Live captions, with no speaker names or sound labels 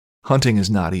Hunting is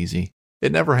not easy.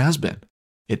 It never has been.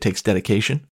 It takes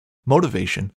dedication,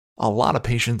 motivation, a lot of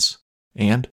patience,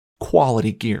 and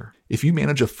quality gear. If you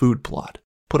manage a food plot,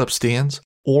 put up stands,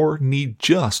 or need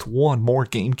just one more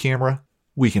game camera,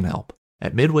 we can help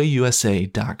at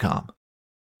MidwayUSA.com.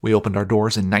 We opened our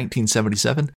doors in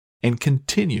 1977 and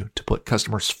continue to put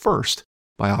customers first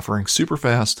by offering super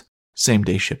fast,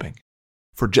 same-day shipping.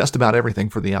 For just about everything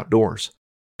for the outdoors,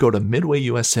 go to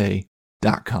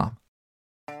MidwayUSA.com.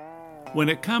 When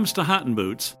it comes to hunting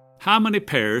boots, how many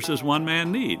pairs does one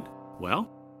man need? Well,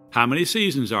 how many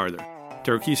seasons are there?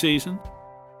 Turkey season?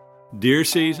 Deer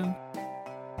season?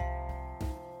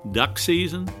 Duck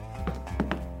season?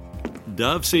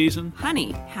 Dove season?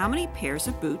 Honey, how many pairs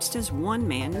of boots does one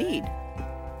man need?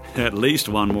 At least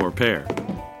one more pair.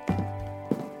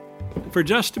 For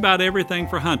just about everything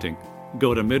for hunting,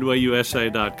 go to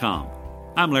MidwayUSA.com.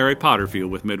 I'm Larry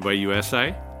Potterfield with Midway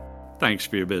USA. Thanks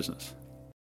for your business.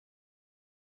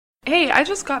 Hey, I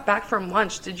just got back from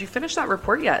lunch. Did you finish that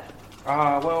report yet?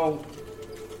 Well,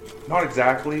 not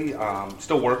exactly.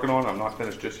 Still working on it. I'm not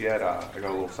finished just yet. I got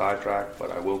a little sidetracked,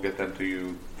 but I will get them to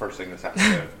you first thing this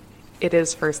afternoon. It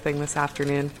is first thing this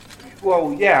afternoon.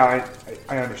 Well, yeah,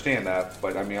 I understand that,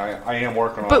 but I mean, I am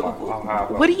working on But it. I'll have,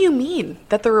 what do you mean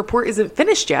that the report isn't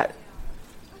finished yet?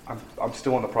 I'm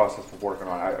still in the process of working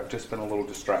on it. I've just been a little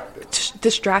distracted.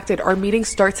 Distracted. Our meeting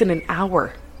starts in an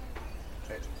hour.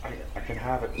 I can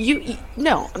have it.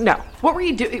 No. What were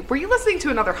you doing? Were you listening to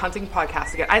another hunting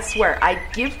podcast again? I swear, I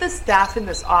give the staff in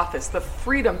this office the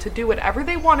freedom to do whatever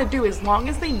they want to do as long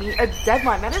as they meet a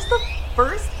deadline. That is the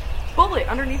first bullet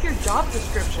underneath your job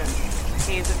description.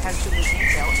 Pays attention to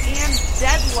detail and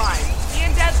deadlines.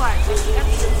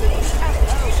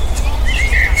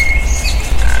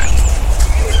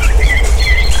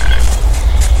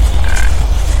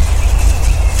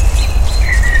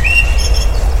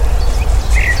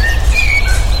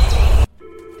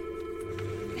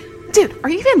 Dude, are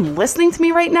you even listening to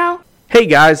me right now? Hey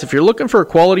guys, if you're looking for a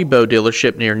quality bow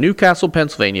dealership near Newcastle,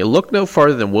 Pennsylvania, look no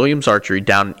farther than Williams Archery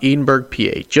down in Edinburgh,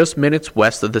 PA, just minutes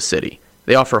west of the city.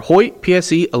 They offer Hoyt,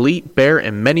 PSE, Elite, Bear,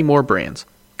 and many more brands.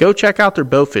 Go check out their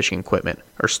bow fishing equipment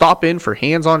or stop in for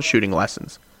hands-on shooting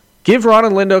lessons. Give Ron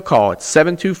and Linda a call at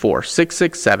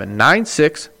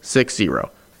 724-667-9660.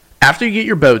 After you get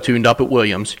your bow tuned up at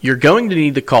Williams, you're going to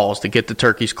need the calls to get the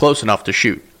turkeys close enough to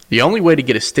shoot. The only way to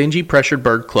get a stingy pressured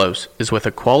bird close is with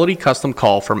a quality custom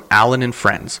call from Allen and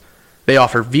Friends. They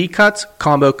offer V-cuts,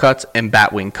 combo cuts, and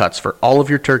batwing cuts for all of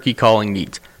your turkey calling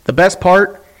needs. The best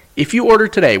part? If you order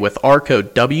today with our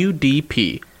code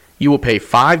WDP, you will pay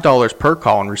 $5 per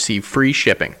call and receive free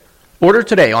shipping. Order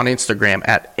today on Instagram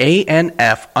at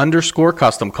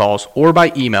ANF_custom calls or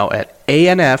by email at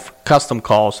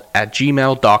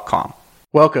ANFcustomcalls@gmail.com.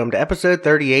 Welcome to episode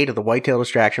 38 of the Whitetail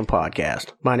Distraction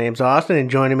Podcast. My name's Austin, and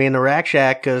joining me in the rack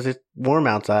shack because it's warm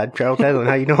outside. Charles Hedlund,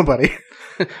 how you doing, buddy?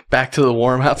 Back to the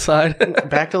warm outside?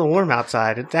 Back to the warm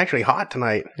outside. It's actually hot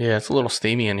tonight. Yeah, it's a little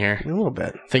steamy in here. A little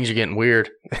bit. Things are getting weird.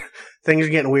 Things are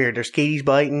getting weird. There's kitties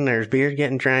biting. There's beers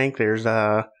getting drank. There's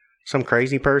some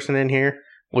crazy person in here.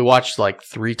 We watched like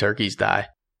 3 turkeys die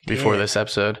before this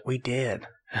episode. We did.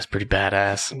 That's pretty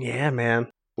badass. Yeah, man.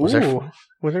 Was there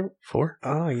 4?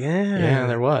 Oh, yeah. Yeah,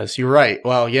 there was. You're right.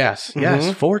 Well, yes.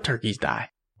 Yes, 4 turkeys die.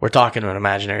 We're talking to an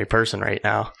imaginary person right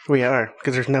now. We are,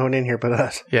 because there's no one in here but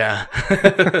us. Yeah.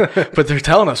 But they're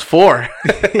telling us 4.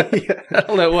 Yeah. I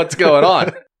don't know what's going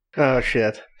on. Oh,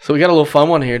 shit. So we got a little fun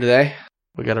one here today.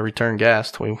 We got a return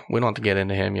guest. We don't have to get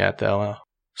into him yet, though.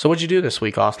 So what'd you do this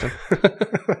week, Austin?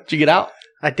 Did you get out?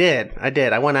 I did.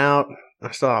 I went out. I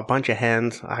saw a bunch of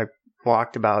hens. I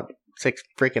walked about 6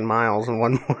 freaking miles in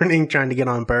one morning trying to get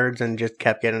on birds and just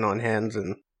kept getting on hens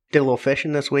and did a little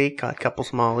fishing this week. Caught a couple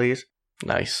smallies.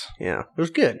 Nice. Yeah, it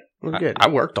was good. I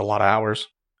worked a lot of hours.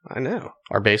 I know.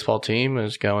 Our baseball team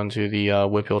is going to the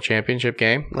Whip Hill Championship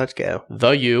game. Let's go. The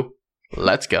U.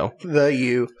 Let's go. The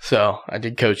U. So I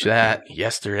did coach that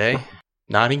yesterday.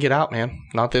 No, I didn't get out, man.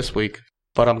 Not this week.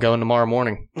 But I'm going tomorrow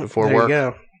morning before work. There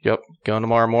you go. Yep. Going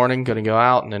tomorrow morning. Going to go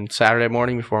out. And then Saturday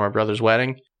morning before my brother's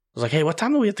wedding. I was like, hey, what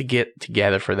time do we have to get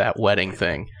together for that wedding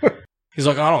thing? He's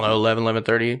like, I don't know,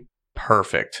 11:30.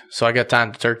 Perfect. So I got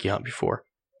time to turkey hunt before.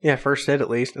 Yeah, first hit at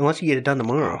least. Unless you get it done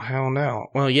tomorrow. Oh, hell no.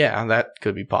 Well, yeah, that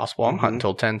could be possible. I'm hunting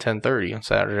until 10:30 on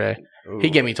Saturday. Ooh. He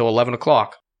gave me till 11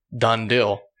 o'clock. Done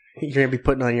deal. You're going to be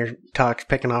putting on your tux,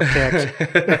 picking off ticks.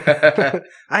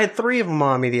 I had 3 of them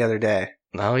on me the other day.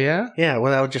 Oh, yeah? Yeah,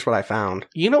 well, that was just what I found.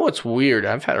 You know what's weird?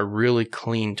 I've had a really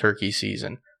clean turkey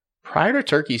season. Prior to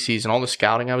turkey season, all the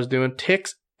scouting I was doing,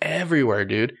 ticks everywhere,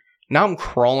 dude. Now I'm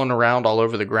crawling around all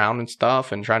over the ground and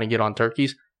stuff and trying to get on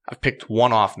turkeys. I've picked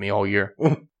 1 off me all year.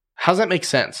 How's that make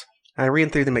sense? I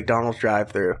ran through the McDonald's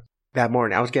drive-thru that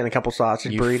morning. I was getting a couple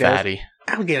sausage burritos. Fatty.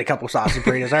 I was getting a couple sausage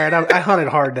burritos. All right, I hunted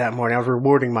hard that morning. I was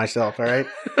rewarding myself, all right?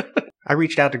 I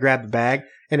reached out to grab the bag,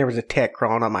 and there was a tick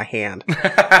crawling on my hand.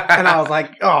 And I was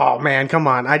like, oh, man, come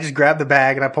on. I just grabbed the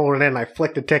bag, and I pulled it in, and I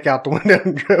flicked the tick out the window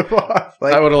and drove off.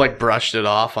 I would have brushed it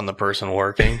off on the person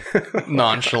working.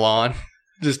 Nonchalant.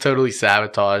 Just totally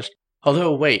sabotaged.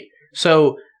 Although, wait.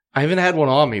 So, I haven't had one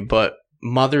on me, but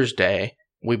Mother's Day,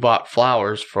 we bought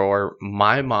flowers for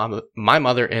my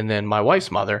mother, and then my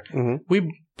wife's mother. Mm-hmm.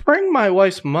 We bring my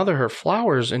wife's mother her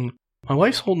flowers, and my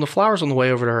wife's holding the flowers on the way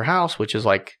over to her house, which is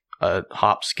like a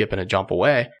hop, skip, and a jump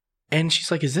away. And she's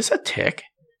like, is this a tick?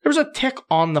 There was a tick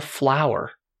on the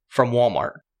flower from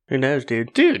Walmart. Who knows,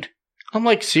 dude? Dude, I'm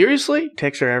like, seriously?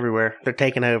 Ticks are everywhere. They're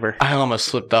taking over. I almost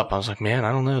slipped up. I was like, man,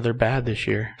 I don't know. They're bad this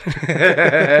year.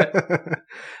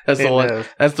 That's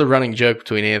the running joke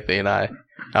between Anthony and I.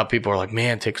 How people are like,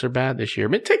 man, ticks are bad this year. I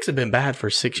mean, ticks have been bad for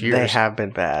 6 years. They have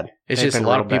been bad. It's just a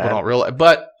lot of people don't realize.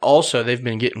 But also, they've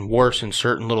been getting worse in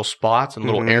certain little spots and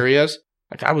little areas.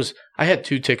 Like I had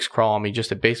 2 ticks crawl on me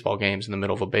just at baseball games in the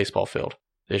middle of a baseball field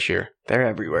this year. They're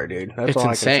everywhere, dude. That's it's all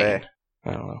insane. I can say.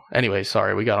 I don't know. Anyway,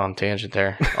 sorry, we got on a tangent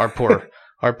there. Our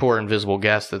poor invisible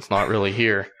guest that's not really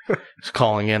here is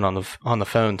calling in on the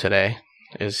phone today.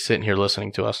 Is sitting here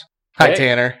listening to us. Hi,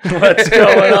 Tanner. What's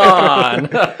going on?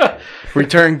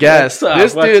 Return guest.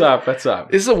 What's up? What's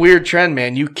up? This is a weird trend,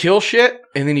 man. You kill shit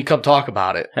and then you come talk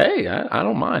about it. Hey, I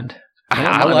don't mind.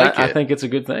 I like it. I think it's a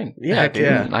good thing. Yeah, dude.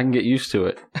 Yeah. I can get used to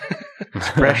it. It's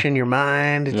fresh in your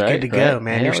mind. It's good to go,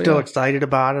 man. Hell You're still yeah. excited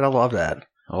about it. I love that.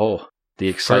 Oh, the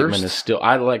excitement is still.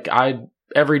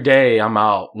 Every day I'm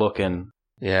out looking.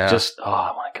 Yeah. Just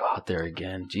I want to go out there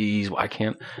again. Jeez, why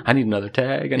can't I need another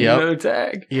tag? I need another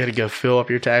tag. You got to go fill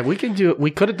up your tag. We can do it. We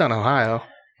could have done Ohio.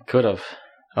 Could have.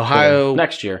 Ohio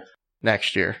next year.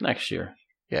 Next year.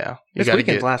 Yeah. This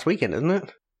weekend's last weekend, isn't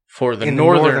it? For the In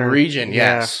northern region,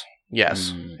 yeah. yes.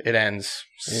 Yes. It ends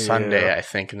Sunday, I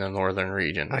think, in the northern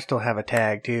region. I still have a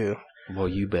tag, too. Well,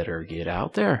 you better get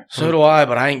out there. So do I,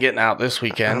 but I ain't getting out this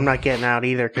weekend. I'm not getting out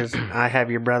either because I have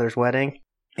your brother's wedding.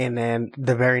 And then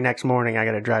the very next morning, I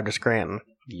got to drive to Scranton.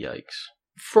 Yikes.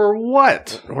 For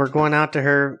what? We're going out to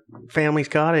her family's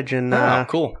cottage. And,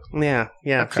 cool. Yeah.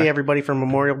 Okay. See everybody for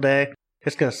Memorial Day.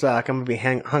 It's going to suck. I'm going to be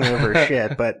hungover as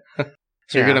shit. But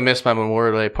So you're going to miss my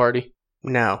Memorial Day party?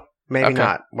 No, maybe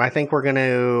not. I think we're going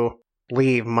to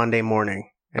leave Monday morning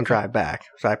and drive back.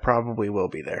 So I probably will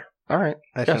be there. All right.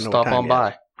 I Just stop on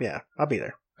by. Yeah, I'll be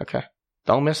there. Okay.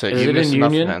 Don't miss it. Is it in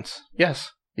enough Union? events.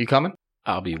 Yes. You coming?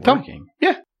 I'll be Come. working.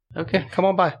 Yeah. Okay. Yeah, come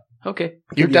on by. Okay.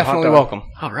 You're you a hot definitely dog. welcome.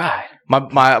 All right.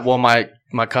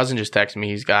 My cousin just texted me.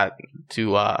 He's got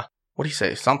two, what do you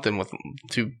say? Something with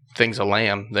 2 things of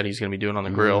lamb that he's going to be doing on the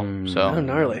grill. So Oh,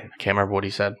 gnarly. I can't remember what he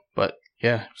said, but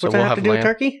yeah. So What's that we'll have to do with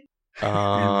lamb. turkey?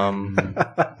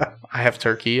 I have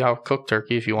turkey. I'll cook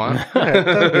turkey if you want.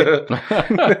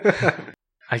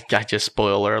 I just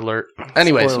spoiler alert.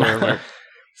 Anyways, Spoiler alert.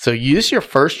 So this is your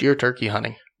first year turkey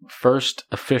hunting. First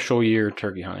official year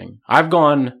turkey hunting. I've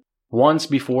gone once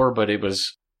before, but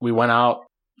we went out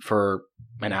for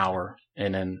an hour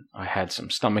and then I had some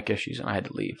stomach issues and I had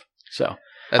to leave. So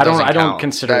I don't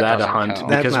consider that a hunt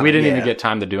because we didn't even get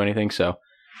time to do anything. So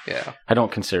yeah, I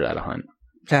don't consider that a hunt.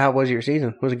 So how was your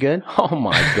season? Was it good? Oh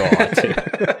my God.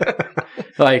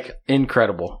 Dude.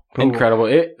 Incredible. Cool.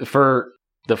 Incredible. For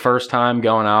the first time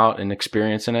going out and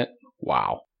experiencing it.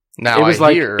 Wow. Now it was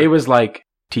I was like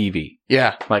TV.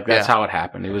 Yeah. That's how it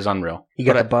happened. It was unreal. You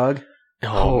got the bug?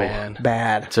 Oh man.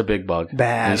 Bad. It's a big bug.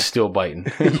 Bad. He's still biting.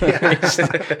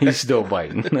 He's still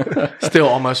biting. Still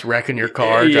almost wrecking your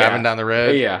car driving down the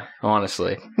road. Yeah,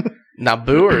 honestly. Now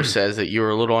Boer says that you were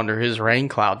a little under his rain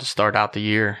cloud to start out the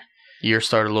year. Year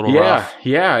started a little rough.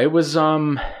 Yeah, it was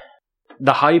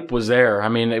the hype was there. I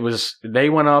mean, they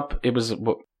went up. It was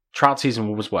trout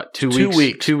season was what? 2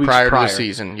 weeks? 2 weeks prior to the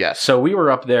season, yes. So we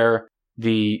were up there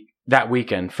that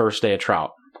weekend, first day of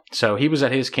trout. So he was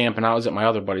at his camp and I was at my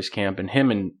other buddy's camp, and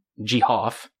him and G.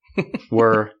 Hoff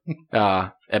were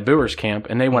at Boer's camp,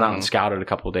 and they went out and scouted a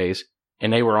couple of days,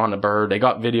 and they were on the bird. They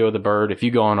got video of the bird. If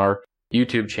you go on our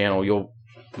YouTube channel,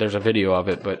 there's a video of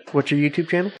it. But What's your YouTube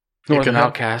channel? Northern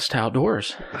Outcast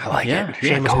Outdoors. I like Yeah, it.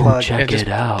 yeah, Shameless go plug. check it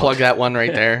out. Plug that one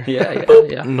right there.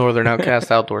 Yeah. Northern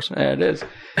Outcast Outdoors. Yeah, it is.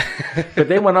 But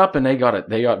they went up and they got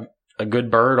a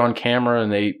good bird on camera,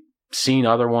 and they seen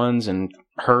other ones and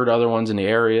heard other ones in the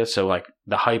area. So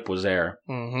the hype was there.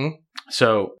 Mm-hmm.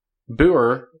 So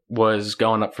Boer was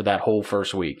going up for that whole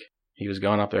first week. He was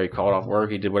going up there. He called off work.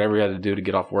 He did whatever he had to do to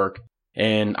get off work.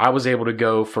 And I was able to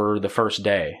go for the first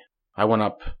day. I went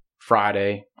up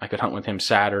Friday. I could hunt with him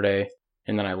Saturday,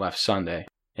 and then I left Sunday.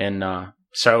 And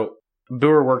so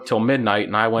Boer worked till midnight,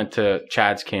 and I went to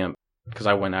Chad's camp because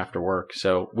I went after work.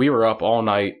 So we were up all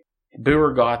night.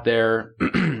 Boer got there.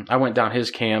 I went down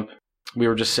his camp. We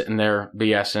were just sitting there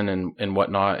BSing and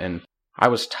whatnot, and I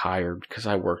was tired because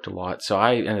I worked a lot. So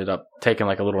I ended up taking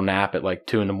like a little nap at like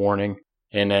 2 a.m.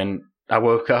 And then I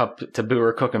woke up to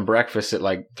Boer cooking breakfast at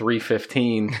like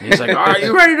 3:15. He's like, "Are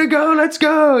you ready to go? Let's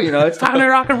go. You know, it's time to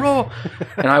rock and roll."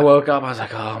 And I woke up. I was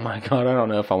like, "Oh my God, I don't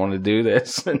know if I want to do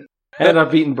this." And I ended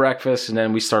up eating breakfast, and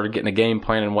then we started getting a game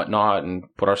plan and whatnot and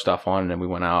put our stuff on, and then we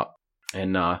went out.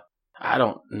 And I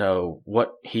don't know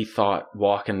what he thought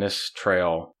walking this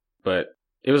trail, but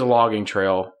it was a logging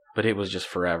trail, but it was just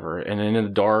forever. And then in the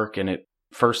dark, and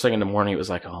first thing in the morning, it was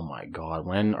like, oh my God,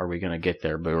 when are we going to get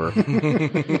there, Boer?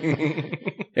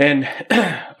 And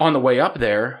on the way up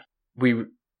there,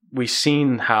 we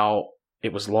seen how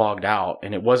it was logged out,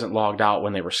 and it wasn't logged out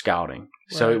when they were scouting.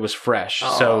 Right. So it was fresh.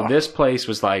 Oh. So this place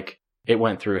was like, it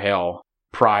went through hell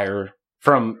prior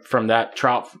from that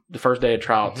trout, the first day of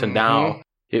trout to now,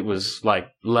 it was like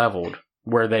leveled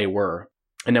where they were.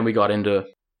 And then we got into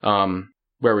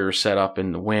where we were set up,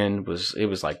 and the wind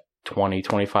was like 20,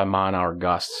 25 mile an hour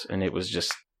gusts, and it was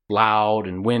just loud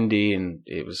and windy, and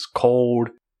it was cold.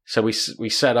 So we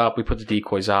set up, we put the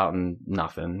decoys out, and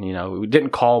nothing. You know, we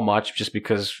didn't call much just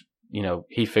because, you know,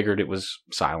 he figured it was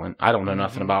silent. I don't know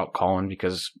nothing about calling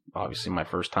because obviously my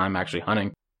first time actually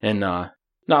hunting, and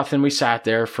nothing. We sat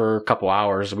there for a couple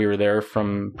hours. We were there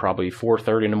from probably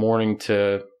 4:30 in the morning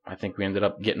to, I think we ended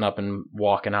up getting up and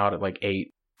walking out at like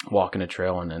 8, walking the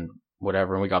trail, and then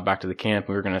whatever. And we got back to the camp.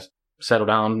 We were going to settle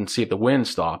down and see if the wind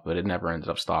stopped, but it never ended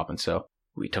up stopping. So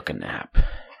we took a nap.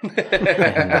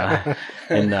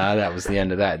 and that was the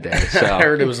end of that day. So I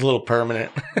heard it was a little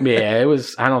permanent. Yeah, it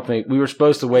was. I don't think we were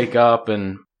supposed to wake up,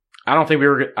 and I don't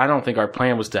think our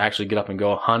plan was to actually get up and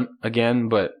go hunt again,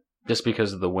 but just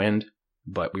because of the wind.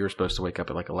 But we were supposed to wake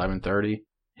up at like 11:30,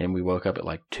 and we woke up at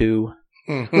like 2,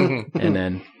 and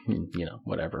then, you know,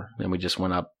 whatever. Then we just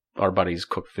went up. Our buddies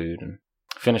cooked food and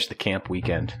finished the camp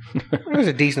weekend. It was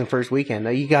a decent first weekend.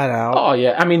 You got out. Oh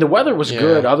yeah, I mean the weather was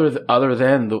good. Other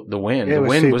than the wind, the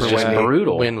wind was just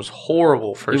brutal. The wind was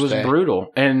horrible. First day. It was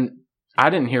brutal, and I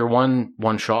didn't hear one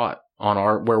shot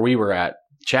on where we were at.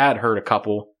 Chad heard a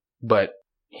couple, but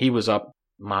he was up.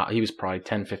 He was probably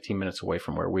 10, 15 minutes away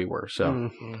from where we were.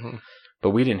 So,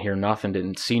 but we didn't hear nothing,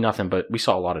 didn't see nothing, but we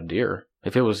saw a lot of deer.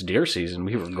 If it was deer season,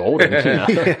 we were golden. You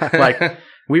know? Like,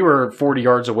 we were 40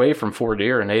 yards away from 4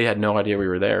 deer, and they had no idea we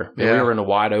were there. Yeah. We were in the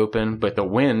wide open, but the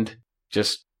wind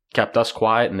just kept us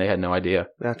quiet, and they had no idea.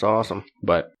 That's awesome.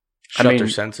 But shut their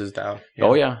senses down. Yeah.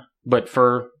 Oh yeah, but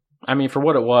for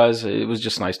what it was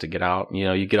just nice to get out. You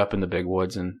know, you get up in the big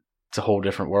woods, and it's a whole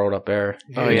different world up there.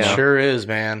 Oh yeah, it sure is,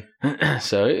 man.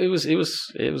 So it was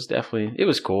definitely, it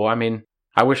was cool. I mean,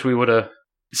 I wish we would have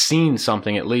seen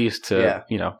something at least to,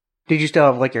 you know. Did you still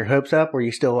have like your hopes up? Were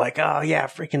you still like, oh yeah,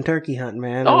 freaking turkey hunting,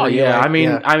 man? Oh yeah, like, I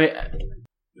mean,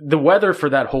 the weather for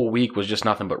that whole week was just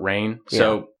nothing but rain.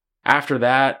 So after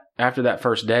that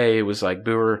first day, it was like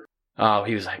Boer.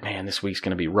 He was like, man, this week's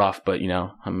gonna be rough, but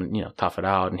tough it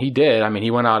out, and he did. I mean,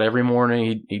 he went out every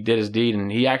morning. He did his deed,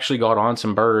 and he actually got on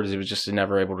some birds. It was just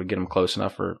never able to get them close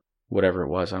enough or whatever it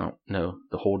was. I don't know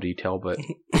the whole detail, but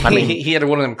I mean, he had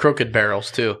one of them crooked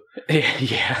barrels too.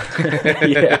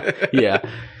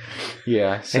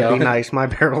 Yeah, so it'd be nice. My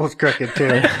barrel was crooked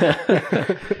too.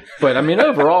 But I mean,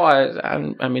 overall,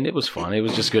 I mean, it was fun. It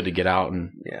was just good to get out and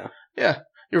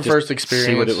your first experience,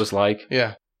 see what it was like.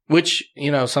 Yeah, which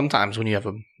sometimes when you have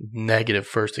a negative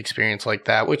first experience like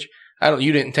that, which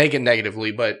you didn't take it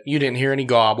negatively, but you didn't hear any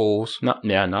gobbles.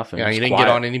 Nothing. You didn't get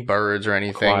on any birds or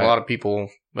anything. Quiet. A lot of people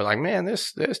were like, man,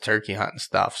 this turkey hunting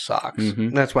stuff sucks. Mm-hmm.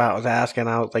 That's why I was asking.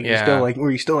 I was like,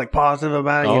 were you still positive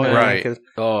about it? Oh, right.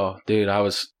 Oh, dude, I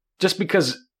was. Just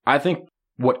because I think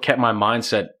what kept my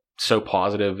mindset so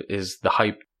positive is the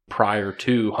hype prior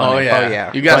to hunting. Oh,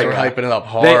 yeah. You guys were hyping it up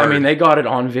hard. They got it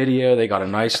on video. They got a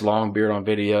nice long beard on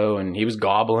video, and he was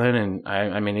gobbling. And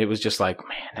I mean, it was just like,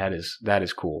 man, that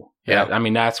is cool. Yeah. I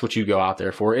mean, that's what you go out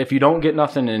there for. If you don't get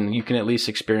nothing and you can at least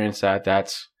experience that,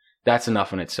 that's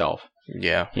enough in itself.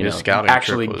 Yeah. Scouting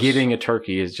actually getting a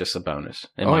turkey is just a bonus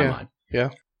in my mind. Yeah.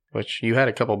 Which you had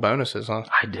a couple bonuses, huh?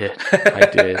 I did.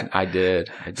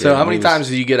 So how many times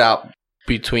did you get out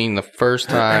between the first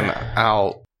time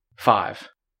out? 5.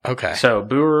 Okay. So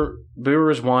Boer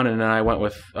was 1, and then I went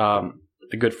with a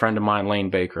good friend of mine, Lane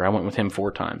Baker. I went with him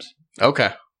 4 times.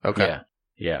 Okay.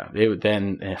 Yeah. It would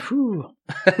then.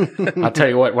 I'll tell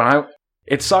you what.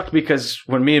 It sucked because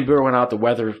when me and Boer went out, the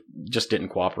weather just didn't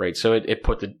cooperate. So it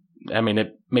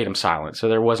made him silent. So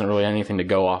there wasn't really anything to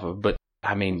go off of. But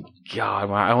I mean, God,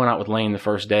 when I went out with Lane the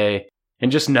first day,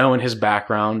 and just knowing his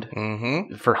background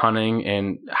for hunting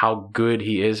and how good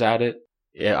he is at it,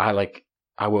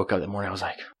 I woke up that morning,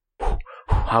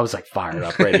 I was like fired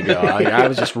up, ready to go. I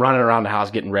was just running around the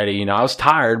house getting ready. You know, I was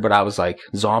tired, but I was like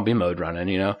zombie mode running,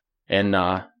 you know. And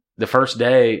the first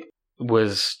day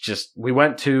was just, we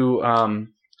went to,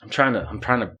 I'm trying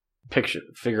to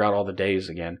figure out all the days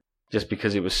again, just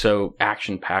because it was so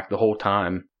action packed the whole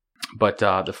time. But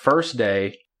the first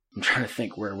day, I'm trying to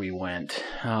think where we went.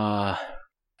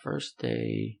 First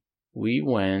day we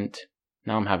went.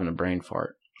 Now I'm having a brain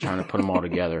fart trying to put them all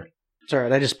together. It's all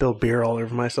right. I just spilled beer all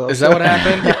over myself. Is that what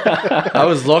happened? I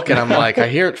was looking. I'm like, I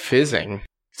hear it fizzing.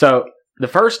 So the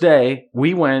first day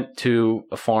we went to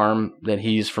a farm that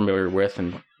he's familiar with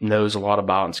and knows a lot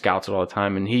about and scouts it all the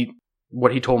time. And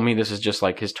what he told me, this is just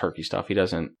like his turkey stuff. He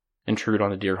doesn't intrude on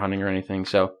the deer hunting or anything.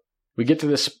 So we get to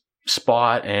this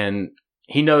spot and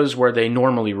he knows where they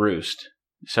normally roost.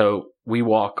 So we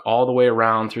walk all the way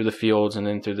around through the fields and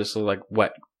then through this little like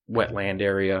wetland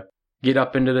area, get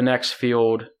up into the next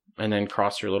field and then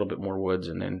cross through a little bit more woods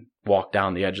and then walk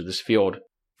down the edge of this field.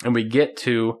 And we get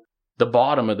to the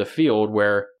bottom of the field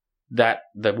where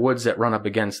the woods that run up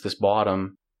against this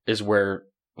bottom is where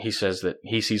he says that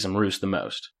he sees them roost the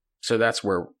most. So that's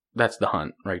the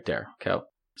hunt right there. Okay.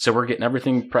 So we're getting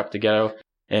everything prepped to go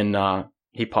and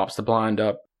he pops the blind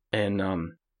up and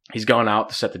he's going out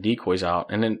to set the decoys out.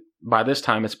 And then by this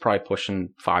time it's probably pushing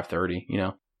 5:30, you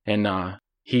know, and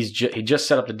he just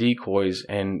set up the decoys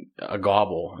and a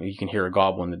gobble. You can hear a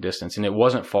gobble in the distance, and it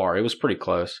wasn't far. It was pretty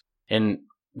close. And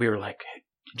we were like,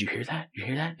 "Did you hear that? Did you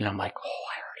hear that?" And I'm like, "Oh,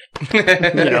 I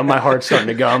heard it." You know, my heart's starting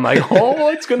to go. I'm like, "Oh,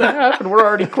 it's gonna happen. We're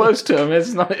already close to him.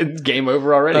 It's game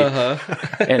over already."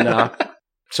 And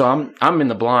so I'm in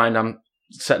the blind. I'm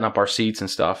setting up our seats and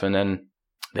stuff, and then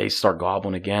they start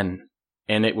gobbling again,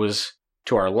 and it was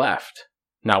to our left.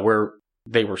 Now where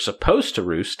they were supposed to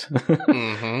roost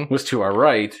was to our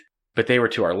right, but they were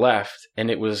to our left,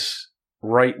 and it was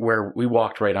right where we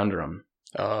walked right under them.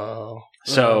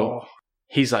 So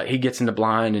he's like, he gets in the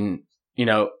blind, and you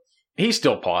know, he's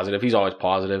still positive. He's always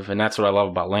positive, and that's what I love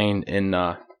about Lane. And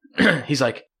he's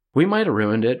like, we might have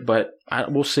ruined it, but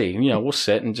we'll see. You know, we'll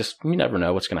sit and just, you never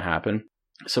know what's going to happen.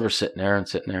 So we're sitting there,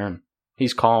 and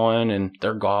he's calling, and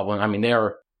they're gobbling. I mean, they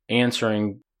are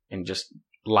answering and just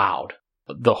loud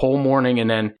the whole morning, and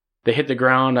then they hit the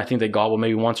ground. I think they gobbled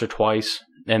maybe once or twice,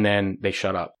 and then they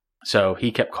shut up. So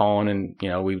he kept calling, and you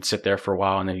know, we would sit there for a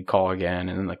while, and then he'd call again,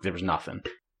 and then like there was nothing.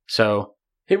 So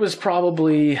it was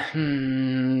probably a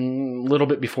little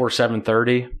bit before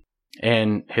 7:30,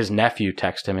 and his nephew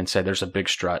texted him and said there's a big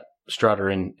strutter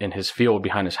in his field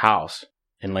behind his house.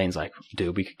 And Lane's like,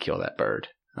 dude, we could kill that bird.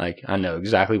 Like, I know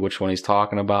exactly which one he's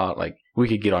talking about. Like, we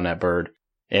could get on that bird.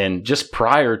 And just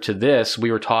prior to this,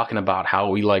 we were talking about how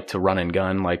we like to run and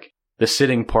gun. Like, the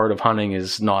sitting part of hunting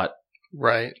is not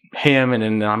right him. And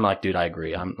then I'm like, dude, I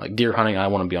agree. I'm like, deer hunting, I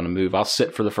want to be on the move. I'll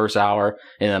sit for the first hour,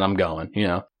 and then I'm going, you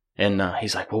know. And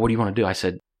he's like, well, what do you want to do? I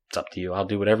said, it's up to you. I'll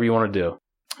do whatever you want to do.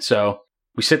 So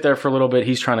we sit there for a little bit.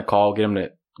 He's trying to call, get him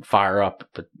to fire up,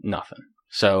 but nothing.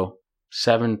 So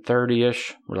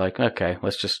 7:30-ish, we're like, okay,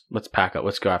 let's pack up.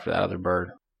 Let's go after that other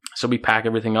bird. So we pack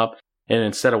everything up. And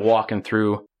instead of walking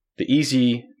through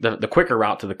the quicker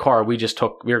route to the car, we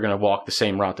were going to walk the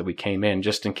same route that we came in,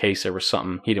 just in case there was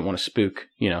something he didn't want to spook,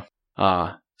 you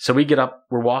know. So we get up,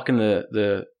 we're walking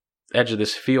the edge of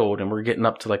this field, and we're getting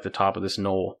up to like the top of this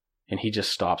knoll, and he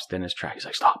just stops in his track. He's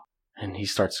like, stop. And he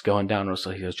starts going down real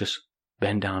slow. He goes, just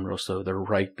bend down real slow. They're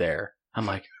right there. I'm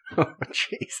like, oh,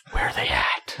 jeez, where are they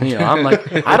at? You know, I'm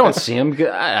like, I don't see them.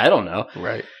 I don't know.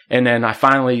 Right. And then I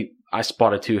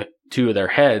spotted two of their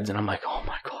heads, and I'm like, oh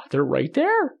my God, they're right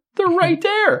there. They're right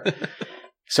there.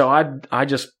 So I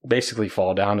just basically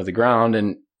fall down to the ground,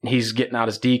 and he's getting out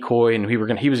his decoy, and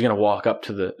he was gonna walk up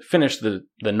to finish the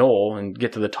knoll and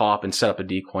get to the top and set up a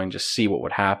decoy and just see what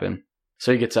would happen.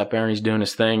 So he gets up there and he's doing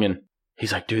his thing, and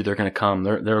he's like, dude, they're gonna come.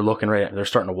 They're looking they're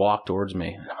starting to walk towards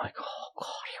me. And I'm like, oh God,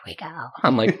 here we go.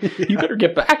 I'm like, you better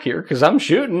get back here because I'm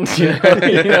shooting. You know what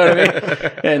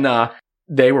I mean? And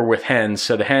they were with hens,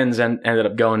 so the hens ended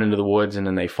up going into the woods, and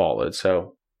then they followed.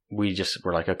 So we just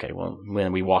were like, okay, well,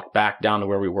 then we walked back down to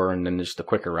where we were, and then just the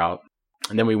quicker route.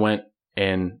 And then we went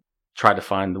and tried to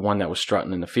find the one that was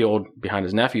strutting in the field behind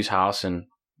his nephew's house, and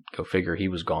go figure, he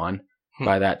was gone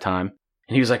by that time.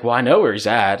 And he was like, well, I know where he's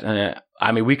at. And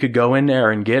I mean, we could go in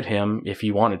there and get him if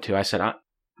you wanted to. I said,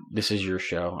 this is your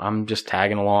show. I'm just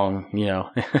tagging along, you know.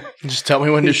 Just tell me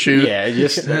when to shoot. Yeah,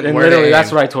 just and literally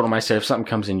that's what I told him. I said, if something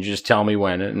comes in, you just tell me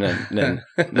when. And then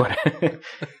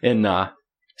and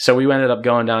So we ended up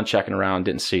going down, checking around,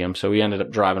 didn't see him. So we ended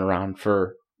up driving around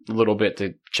for a little bit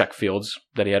to check fields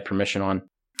that he had permission on.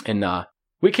 And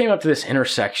we came up to this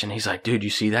intersection. He's like, dude, you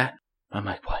see that? I'm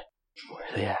like, what? Where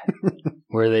are they at?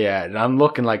 Where are they at? And I'm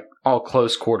looking like all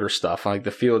close quarter stuff, like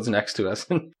the fields next to us.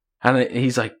 And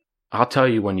he's like, I'll tell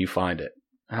you when you find it.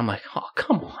 And I'm like, oh,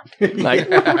 come on. Like,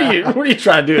 what are you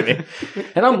trying to do to me?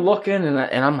 And I'm looking and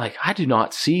I'm like, I do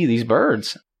not see these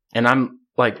birds. And I'm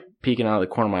like peeking out of the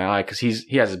corner of my eye because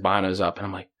he has his binos up. And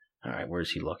I'm like, all right,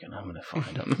 where's he looking? I'm going to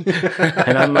find him.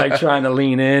 And I'm like trying to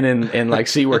lean in and like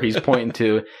see where he's pointing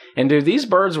to. And dude, these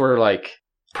birds were like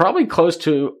probably close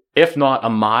to, if not a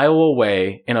mile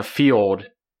away in a field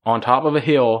on top of a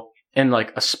hill in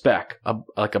like a speck,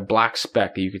 like a black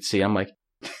speck that you could see. I'm like,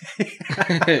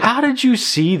 how did you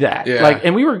see that? Yeah. Like,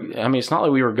 and it's not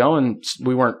like we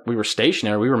were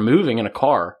stationary. We were moving in a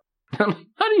car. I'm like,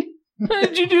 how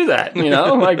did you do that? You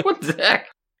know, like what the heck?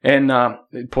 And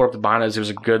pulled up the binos. There was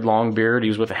a good long beard. He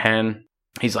was with a hen.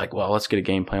 He's like, well, let's get a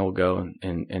game plan. We'll go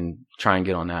and try and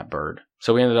get on that bird.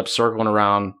 So we ended up circling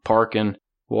around, parking,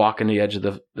 walking the edge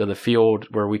of the field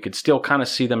where we could still kind of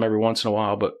see them every once in a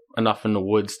while, but enough in the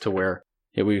woods to where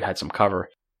we had some cover.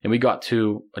 And we got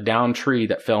to a down tree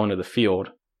that fell into the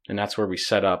field, and that's where we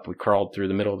set up. We crawled through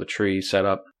the middle of the tree, set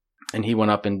up, and he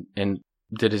went up and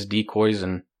did his decoys,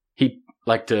 and he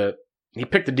picked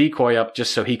the decoy up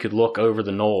just so he could look over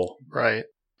the knoll Right.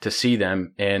 to see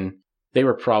them. And they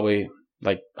were probably,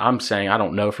 like I'm saying, I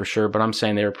don't know for sure, but I'm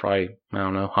saying they were probably, I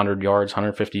don't know, 100 yards,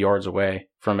 150 yards away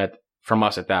from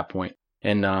us at that point.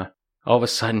 And all of a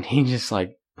sudden, he just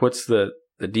like puts the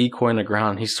decoy in the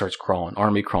ground, and he starts crawling,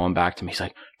 army crawling back to me. He's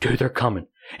like, dude, they're coming.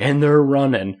 And they're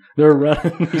running.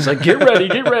 He's like, get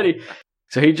ready.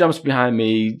 So he jumps behind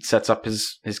me, sets up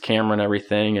his camera and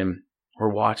everything, and we're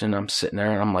watching. I'm sitting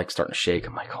there, and I'm like starting to shake.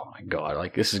 I'm like, oh my God,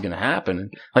 like this is going to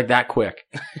happen. Like that quick.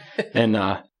 And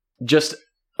just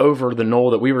over the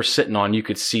knoll that we were sitting on, you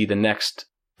could see the next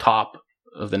top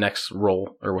of the next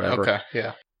roll or whatever. Okay,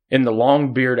 yeah. And the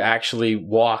long beard actually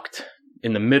walked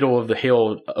in the middle of the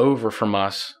hill over from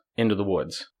us into the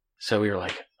woods. So we were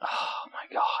like, oh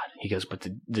my God. He goes, but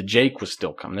the Jake was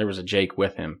still coming. There was a Jake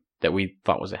with him that we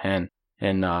thought was a hen.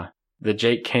 And the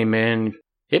Jake came in.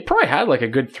 It probably had like a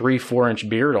good 3-4 inch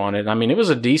beard on it. I mean, it was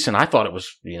a decent, I thought it was,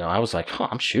 I was like,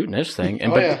 I'm shooting this thing.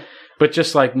 And but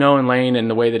just like knowing Lane and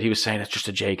the way that he was saying, it's just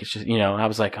a Jake. It's just, I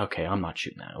was like, okay, I'm not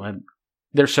shooting that.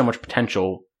 There's so much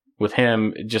potential with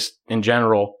him just in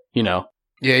general, Yeah,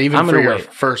 even for your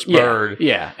first bird.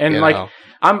 Yeah. And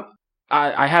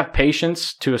I have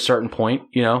patience to a certain point,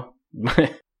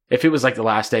 If it was like the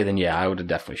last day, then yeah, I would have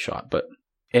definitely shot. But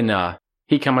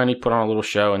he come in, he put on a little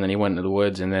show, and then he went into the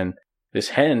woods, and then this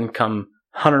hen come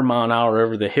 100 mile an hour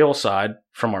over the hillside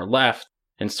from our left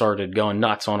and started going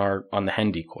nuts on the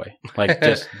hen decoy, like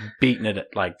just beating it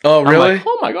like. Oh really? I'm like,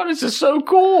 oh my God, this is so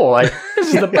cool! Like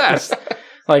this is the best.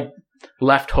 Like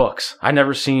left hooks. I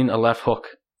never seen a left hook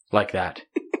like that.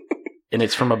 And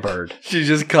it's from a bird. She's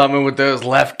just coming with those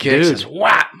left kicks. Dude,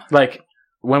 whap! Like,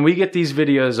 when we get these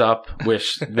videos up,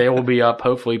 which they will be up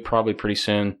hopefully probably pretty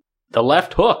soon, the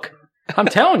left hook. I'm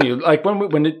telling you, like,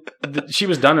 when she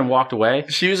was done and walked away.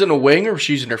 She was in a wing or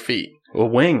she was in her feet? A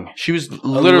wing. She was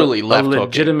literally left hook. A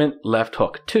legitimate left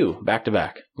hook. 2,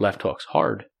 back-to-back left hooks.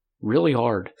 Hard. Really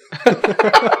hard.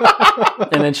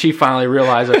 And then she finally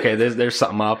realized, okay, there's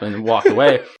something up, and walked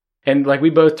away. And like we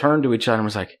both turned to each other and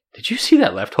was like, did you see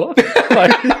that left hook?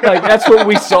 like that's what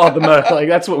we saw the most. Like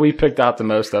that's what we picked out the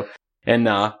most of. And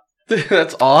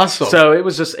that's awesome. So it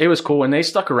was cool. And they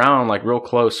stuck around like real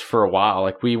close for a while.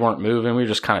 Like we weren't moving. We were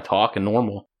just kind of talking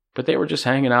normal. But they were just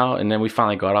hanging out. And then we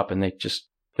finally got up and they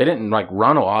didn't like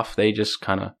run off. They just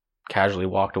kind of casually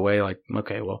walked away like,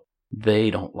 okay, well, they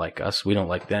don't like us. We don't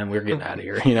like them. We're getting out of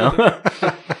here,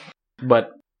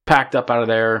 But packed up out of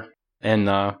there and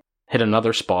hit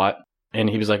another spot, and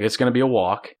he was like, it's going to be a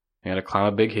walk. I got to climb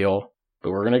a big hill,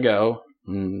 but we're going to go.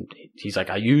 And he's like,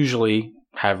 I usually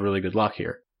have really good luck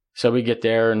here. So we get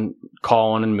there and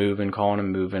calling and moving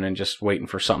and just waiting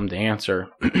for something to answer.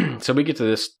 So we get to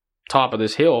this top of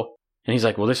this hill, and he's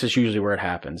like, well, this is usually where it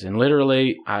happens. And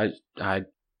literally, I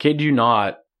kid you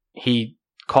not, he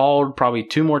called probably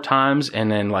 2 more times, and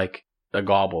then like a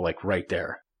gobble, like right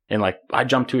there. And like I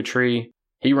jumped to a tree.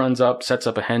 He runs up, sets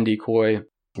up a hen decoy.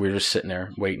 We're just sitting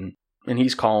there waiting, and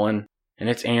he's calling, and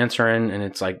it's answering, and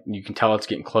it's like you can tell it's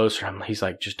getting closer. He's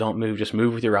like, just don't move, just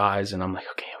move with your eyes. And I'm like,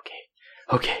 okay,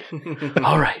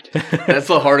 all right. That's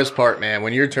the hardest part, man.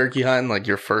 When you're turkey hunting, like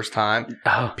your first time,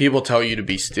 people tell you to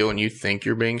be still, and you think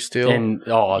you're being still, and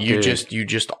you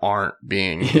just aren't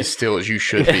being as still as you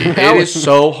should be. It is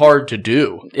so hard to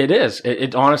do. It is.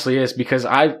 It honestly is, because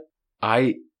I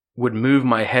would move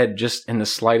my head just in the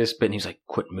slightest bit, and he's like,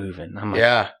 "Quit moving." I'm like,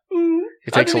 Yeah.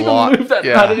 It takes a I lot.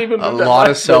 didn't even move a that lot much.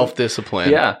 of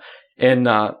self-discipline. Yeah. And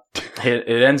it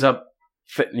ends up,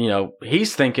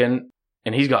 he's thinking,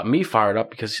 and he's got me fired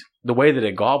up because the way that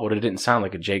it gobbled, it didn't sound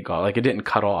like a Jake gobble. Like, it didn't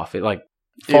cut off. It like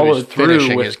followed through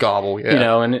finishing with his gobble.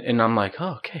 Yeah. and I'm like,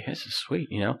 oh, okay, this is sweet,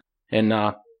 And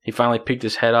he finally peeked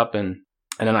his head up, and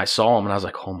then I saw him, and I was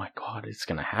like, oh my God, it's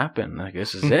gonna happen. Like,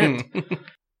 this is it.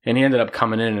 And he ended up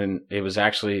coming in, and it was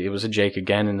a Jake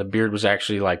again, and the beard was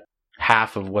actually like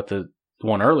half of what the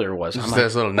one earlier was. Just I'm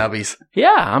those little nubbies.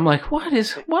 yeah, I'm like, what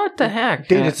the heck,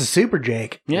 Dude, it's a super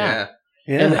Jake. yeah.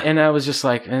 Yeah. And I was just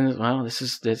like, well, this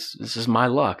is my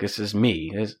luck. This is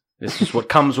me. This is what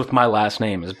comes with my last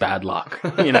name is bad luck,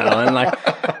 And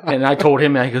I told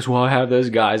him, and he goes, well, I have those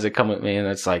guys that come with me, and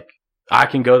it's like, I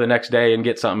can go the next day and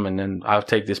get something, and then I'll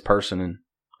take this person, and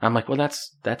I'm like, well,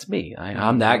 that's me.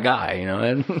 I'm that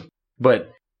guy,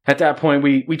 But at that point,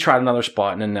 we tried another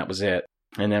spot, and then that was it.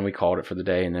 And then we called it for the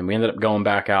day, and then we ended up going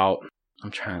back out.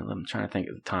 I'm trying to think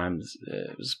of the times.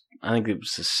 I think it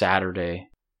was a Saturday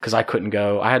because I couldn't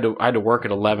go. I had to work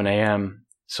at 11 a.m.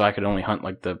 so I could only hunt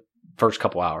like the first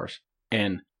couple hours.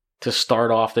 And to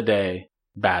start off the day,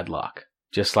 bad luck.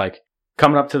 Just like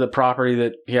coming up to the property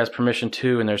that he has permission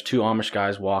to, and there's 2 Amish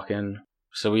guys walking.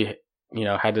 So we,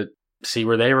 had to see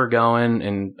where they were going,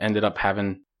 and ended up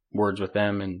having words with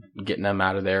them and getting them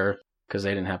out of there because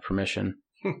they didn't have permission.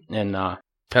 And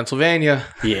Pennsylvania.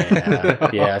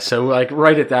 Yeah. So like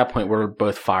right at that point, we're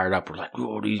both fired up. We're like,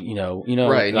 oh,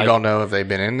 right. Like, you don't know if they've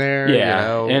been in there.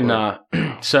 Yeah.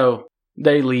 And so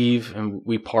they leave, and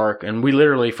we park, and we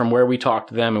literally from where we talked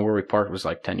to them and where we parked was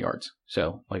like 10 yards.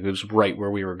 So like it was right where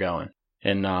we were going.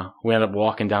 And we ended up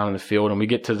walking down in the field, and we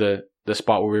get to the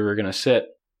spot where we were going to sit,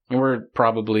 and we're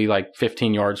probably like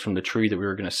 15 yards from the tree that we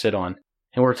were going to sit on.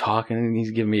 And we're talking, and he's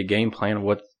giving me a game plan of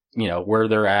what, where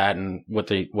they're at and what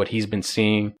he's been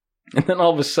seeing. And then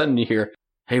all of a sudden you hear,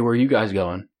 hey, where are you guys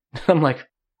going? And I'm like,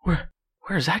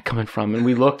 where's that coming from? And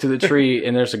we look to the tree,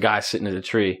 and there's a guy sitting in the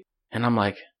tree. And I'm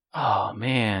like, oh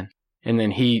man. And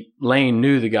then Lane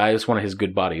knew the guy. It was one of his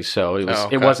good buddies. So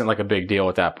it wasn't like a big deal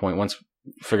at that point once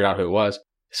we figured out who it was.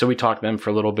 So we talked to them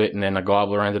for a little bit, and then a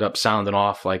gobbler ended up sounding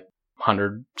off like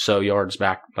 100 so yards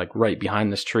back, like right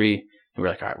behind this tree. And we're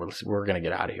like, all right, we're going to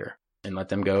get out of here and let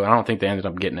them go. I don't think they ended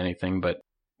up getting anything, but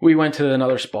we went to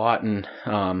another spot and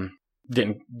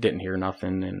didn't hear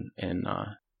nothing. And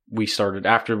we started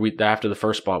after the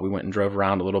first spot, we went and drove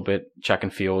around a little bit, checking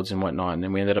fields and whatnot. And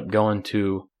then we ended up going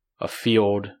to a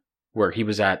field where he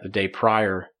was at the day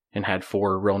prior and had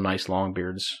 4 real nice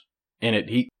longbeards in it.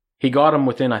 He got him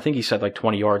within, I think he said like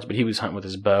 20 yards, but he was hunting with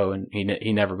his bow, and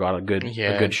he never got a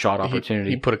good shot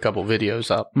opportunity. He put a couple videos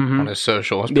up on his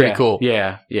social. It's pretty cool.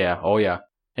 Yeah. Oh yeah.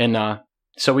 And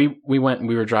so we went and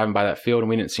we were driving by that field, and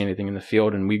we didn't see anything in the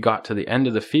field, and we got to the end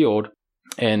of the field,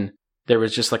 and there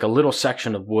was just like a little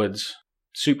section of woods,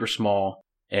 super small,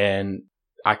 and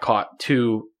I caught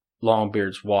 2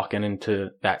 longbeards walking into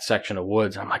that section of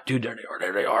woods. I'm like, dude, there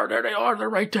they are, they're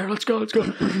right there. Let's go.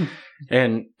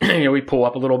 And we pull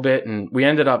up a little bit, and we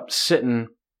ended up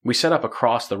we set up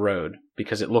across the road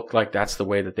because it looked like that's the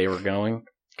way that they were going,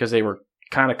 because they were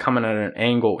kind of coming at an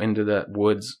angle into that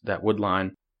wood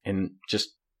line. And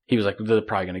he was like, they're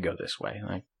probably going to go this way.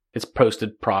 Like, it's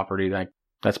posted property. Like,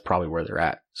 that's probably where they're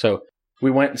at. So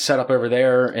we went and set up over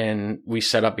there, and we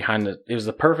set up behind it was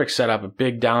the perfect setup, a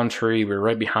big down tree. We were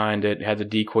right behind it, had the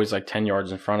decoys like 10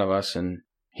 yards in front of us, and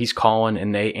he's calling,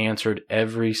 and they answered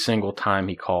every single time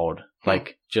he called.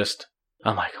 Like,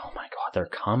 I'm like, oh my God, they're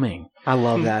coming. I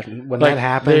love that. When like, that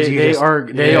happens, they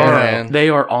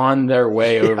are on their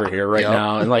way over here right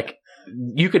now. And like,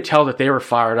 you could tell that they were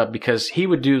fired up because he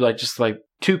would do like just like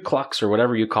 2 clucks or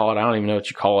whatever you call it. I don't even know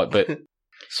what you call it, but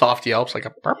soft yelps, like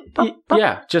a burp, burp, burp.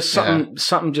 Yeah, just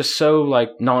something just so like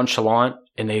nonchalant,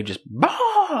 and they just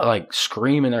like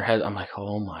scream in their head. I'm like,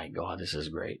 oh my God, this is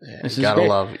great. Yeah, you gotta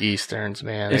love Easterns,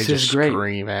 man. They just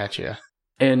scream at you.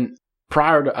 And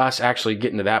prior to us actually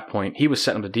getting to that point, he was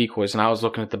setting up the decoys, and I was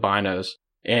looking at the binos,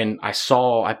 and I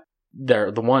saw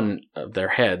the one of their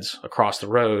heads across the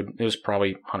road. It was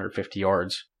probably 150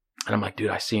 yards, and I'm like, dude,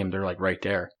 I see him. They're like right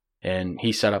there. And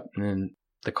he set up, and then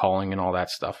the calling and all that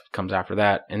stuff comes after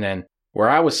that. And then where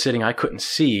I was sitting, I couldn't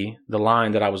see the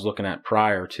line that I was looking at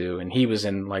prior to, and he was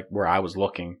in like where I was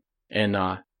looking. And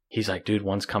he's like, dude,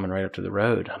 one's coming right up to the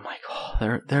road. I'm like,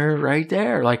 oh, they're right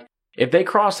there. Like, if they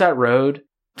cross that road,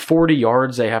 40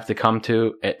 yards they have to come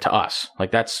to us.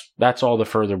 Like, that's all the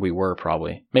further we were,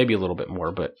 probably. Maybe a little bit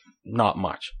more, but not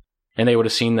much. And they would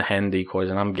have seen the hen decoys,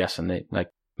 and I'm guessing I'm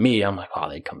like, oh,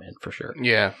 they'd come in for sure.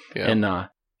 Yeah. And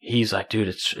he's like, dude,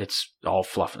 it's all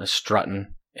fluffing, it's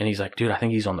strutting. And he's like, dude, I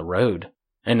think he's on the road.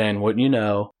 And then wouldn't you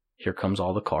know, here comes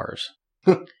all the cars.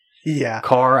 Yeah.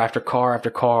 Car after car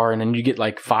after car. And then you get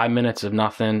like 5 minutes of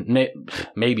nothing,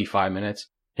 maybe 5 minutes,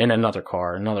 and another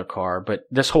car. But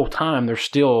this whole time, they're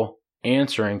still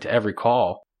answering to every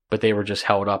call, but they were just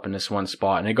held up in this one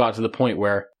spot. And it got to the point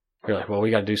where you're like, well, we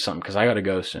got to do something because I got to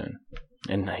go soon.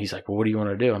 And he's like, well, what do you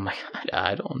want to do? I'm like,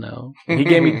 I don't know. And he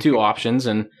gave me 2 options.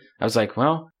 And I was like,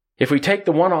 well, if we take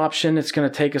the one option, it's going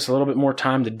to take us a little bit more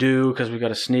time to do because we got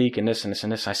to sneak and this and this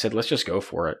and this. I said, let's just go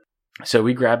for it. So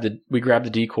we grabbed the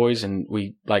decoys and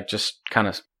we like just kind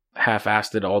of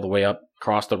half-assed it all the way up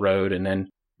across the road and then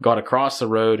got across the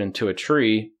road into a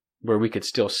tree where we could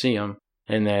still see them.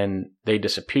 And then they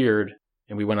disappeared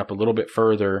and we went up a little bit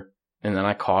further and then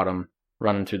I caught them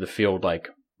running through the field like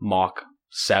Mach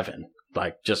 7,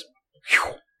 like just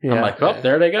whew. Yeah. I'm like, oh,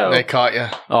 there they go. They caught you.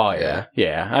 Oh,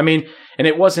 yeah. I mean, and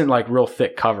it wasn't like real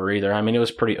thick cover either. I mean, it was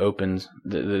pretty open.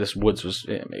 This woods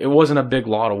it wasn't a big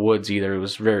lot of woods either. It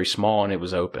was very small and it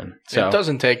was open. So It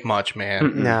doesn't take much,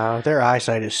 man. No, their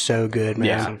eyesight is so good,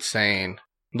 man. It's insane.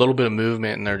 A little bit of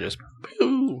movement and they're just,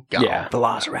 gone. Yeah.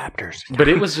 Velociraptors. But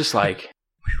it was just like,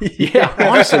 yeah,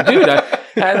 honestly, dude,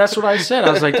 that's what I said.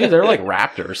 I was like, dude, they're like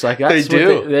raptors. Like that's They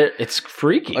do. It's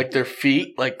freaky. Like their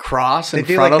feet like cross They in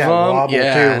do front like of that them. wobble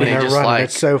Yeah, too and when they they're just running. like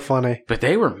It's so funny. But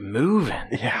they were moving.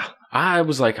 Yeah. I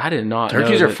was like, I did not know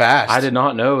Turkeys are that- fast. I did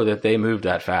not know that they moved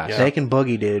that fast. They can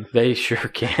boogie, dude. They sure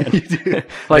can.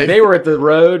 Like they were at the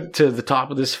road to the top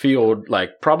of this field,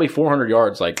 like probably 400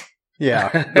 yards, like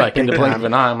Yeah. like in the Big blink time. of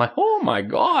an eye. I'm like, oh my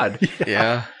God.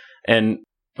 yeah. And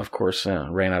of course,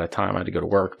 ran out of time. I had to go to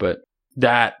work, but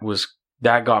that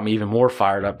got me even more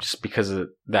fired up just because of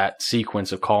that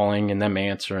sequence of calling and them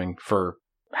answering for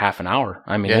half an hour.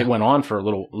 I mean, Yeah. it went on for a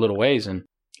little ways and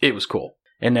it was cool.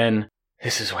 And then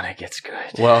this is when it gets good.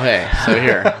 Well, hey, so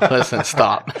here, listen,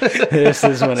 stop. This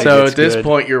is when it So gets at this good.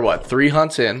 point, you're what, 3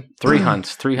 hunts in? Three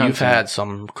hunts. You've had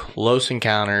some close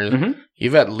encounters. Mhm.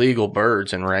 You've had legal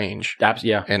birds in range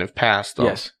Yeah. and have passed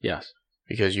them. Yes.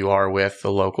 Because you are with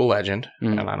the local legend,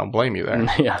 Mhm. and I don't blame you there.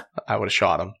 Yeah. I would have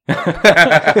shot him.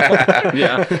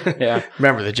 Yeah.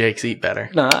 Remember, the Jakes eat better.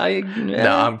 No,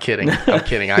 No, I'm kidding.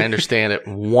 I understand it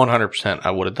 100%.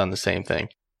 I would have done the same thing.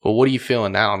 But what are you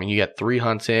feeling now? I mean, you got 3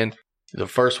 hunts in. The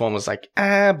first one was like,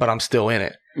 but I'm still in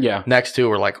it. Yeah. Next 2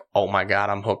 were like, oh my God,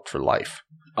 I'm hooked for life.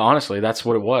 Honestly, that's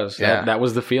what it was. Yeah. That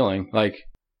was the feeling. Like,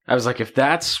 I was like, if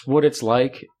that's what it's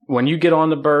like when you get on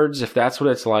the birds, if that's what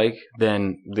it's like,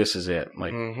 then this is it.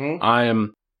 Like, Mm-hmm. I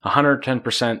am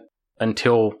 110%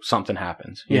 until something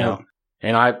happens, you Yeah. know?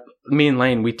 And me and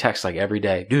Lane, we text like every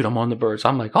day, dude, I'm on the birds.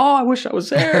 I'm like, oh, I wish I was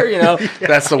there, you know?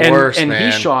 That's the worst, and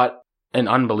man. he shot an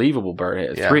unbelievable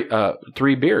bird. Yeah.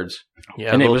 3 beards.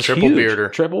 Yeah, And it little was triple huge. bearder.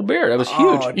 Triple beard. It was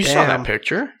Oh, huge. You saw Damn. that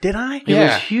picture? Did I? It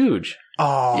Yeah. was huge.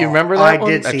 Oh, You remember that I one?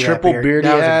 did That see triple that beard That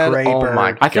he was had? a great Oh bird.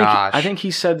 my I think he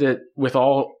said that with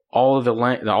all of the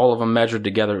length, all of them measured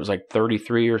together, it was like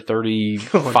 33 or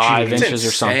 35 geez. inches or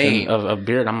It's something insane. of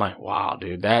beard. I'm like, wow,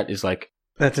 dude, that is like,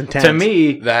 That's intense. to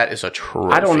me, That is a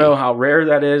trophy. I don't know how rare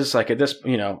that is. Like at this,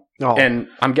 you know, Oh, and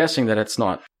I'm guessing that it's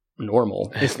not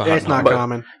normal. it's not but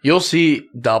common. You'll see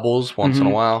doubles once in a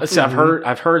Mhm. while. So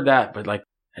I've heard that, but like,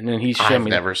 and then he showed I've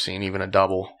me. never seen even a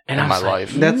double And in I my was like,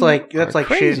 life. That's like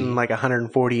crazy. shooting like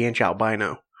 140-inch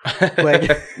albino.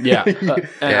 Like, Yeah, and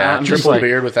Yeah, I'm just triple like,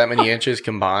 beard with that many inches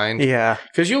combined. yeah,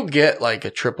 Because you'll get like a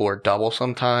triple or double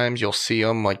sometimes. You'll see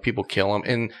them, like people kill them.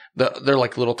 And they're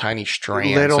like little tiny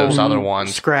strands, little those other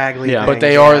ones. scraggly. Yeah. But things,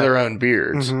 they yeah. are their own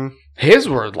beards. Mhm. His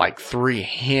were like 3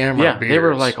 hammer yeah, beards. they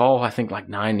were like all I think like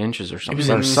 9 inches or something. was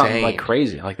Or something insane. like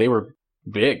crazy. Like they were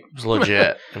big. It was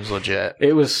legit. It was legit.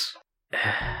 It was,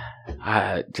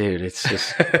 dude. It's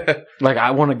just like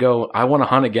I want to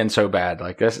hunt again so bad.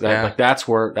 Like that's Yeah. like that's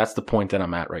the point that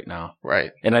I'm at right now,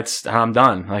 Right. and I'm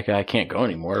done. Like I can't go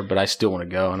anymore, but I still want to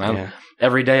go. And Yeah.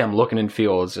 every day I'm looking in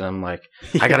fields, and I'm like,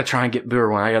 I got to try and get Boer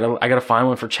one. I got to find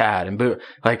one for Chad and Boer.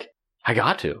 Like I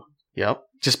got to, Yep.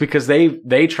 just because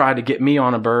they tried to get me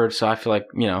on a bird, so I feel like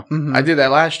Mhm. I did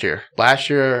that last year. Last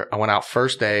year, I went out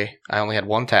first day. I only had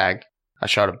 1 tag. I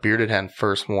shot a bearded hen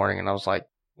first morning, and I was like,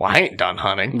 well, I ain't done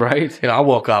hunting. right. You know, I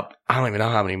woke up, I don't even know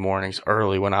how many mornings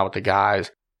early, went out with the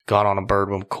guys, got on a bird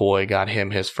with McCoy, got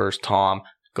him his first tom,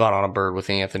 got on a bird with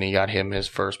Anthony, got him his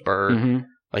first bird. hmm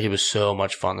Like, it was so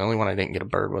much fun. The only one I didn't get a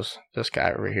bird was this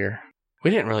guy over here.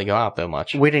 We didn't really go out that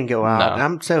much. We didn't go out. No.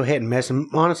 I'm so hit and miss. And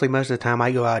honestly, most of the time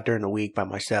I go out during the week by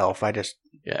myself.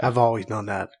 Yeah. I've always done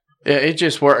that. It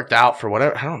just worked out for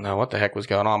whatever. I don't know what the heck was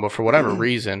going on, but for whatever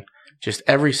reason, just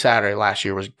every Saturday last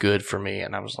year was good for me.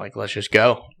 And I was like, let's just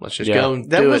go. Let's just go and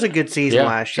That do was it. a good season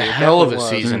last year. A hell of a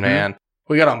Definitely was. season, man.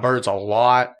 We got on birds a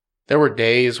lot. There were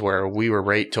days where we were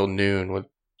right till noon with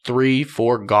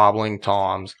 3-4 gobbling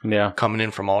toms coming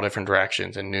in from all different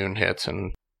directions, and noon hits,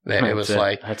 and then it was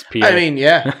like, that's PA. I mean,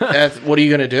 that's, what are you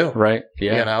going to do? Right.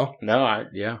 Yeah. You know?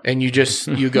 No, And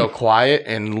you go quiet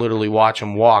and literally watch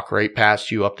them walk right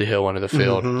past you up the hill into the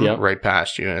field, right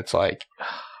past you. And it's like,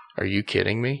 are you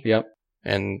kidding me? Yep.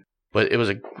 But it was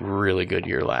a really good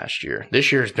year last year.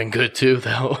 This year's been good too,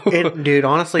 though. Dude,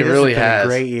 honestly, It this really has been has. a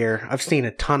great year. I've seen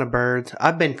a ton of birds.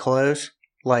 I've been close,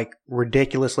 like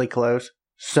ridiculously close,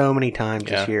 so many times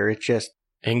this year. It's just...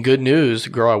 And good news, the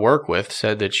girl I work with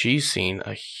said that she's seen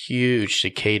a huge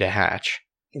cicada hatch.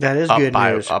 That is good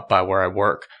news. Up by where I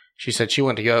work. She said she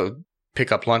went to go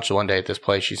pick up lunch one day at this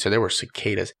place. She said there were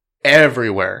cicadas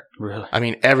everywhere. Really? I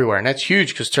mean, everywhere. And that's huge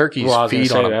because turkeys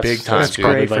feed on a big time, that's dude.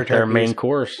 great for like their main turkeys.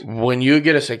 course. When you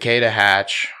get a cicada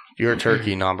hatch, your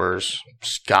turkey numbers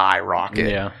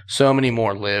skyrocket. Yeah. So many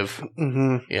more live.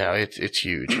 Mm-hmm. You know, it's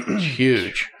huge. It's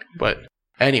huge. But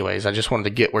anyways, I just wanted to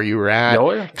get where you were at.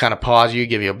 Oh, yeah. Kind of pause you,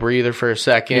 give you a breather for a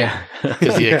second. Yeah.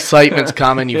 Because the excitement's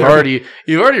coming. You've already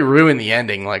ruined the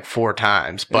ending like 4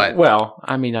 times. But well,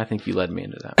 I mean, I think you led me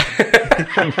into that.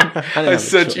 I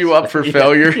set you up for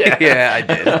failure. Yeah,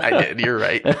 I did. You're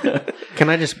right. Can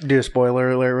I just do a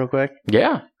spoiler alert real quick?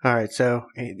 Yeah. All right, so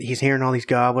he's hearing all these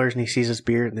gobblers, and he sees this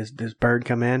bird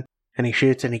come in, and he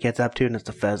shoots, and he gets up to it, and it's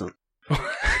a pheasant.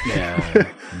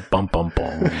 Yeah. Bum, bum,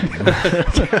 bum.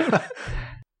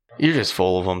 You're just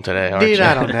full of them today, aren't Dude, you?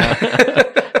 I don't know.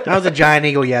 I was a giant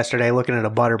eagle yesterday looking at a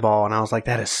butterball, and I was like,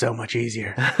 that is so much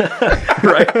easier.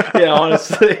 Right? Yeah,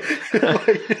 honestly.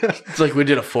 It's like we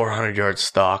did a 400-yard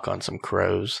stalk on some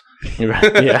crows. Yeah.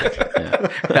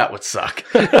 That would suck.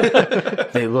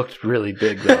 They looked really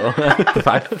big, though.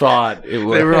 I thought it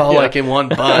would. They were all like in one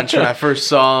bunch when I first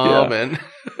saw them.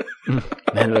 And it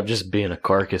ended up just being a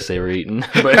carcass they were eating.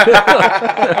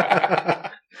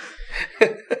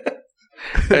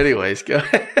 But anyways, go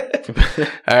ahead.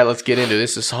 All right, let's get into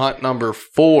this. This is hunt number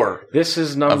 4 this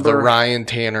is of the Ryan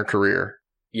Tanner career.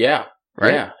 Yeah.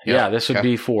 Right? Yeah. This would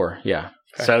be 4. Yeah.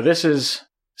 Okay.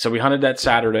 So we hunted that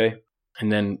Saturday,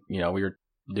 and then, we were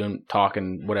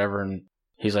talking, whatever, and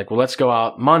he's like, well, let's go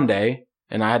out Monday.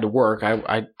 And I had to work.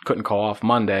 I couldn't call off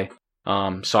Monday.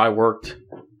 So I worked,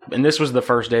 and this was the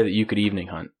first day that you could evening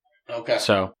hunt. Okay.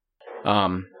 So,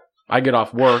 I get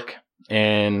off work,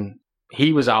 and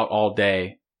he was out all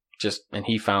day. And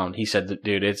he said,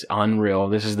 dude, it's unreal.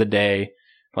 This is the day.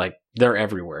 Like, they're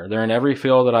everywhere. They're in every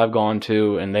field that I've gone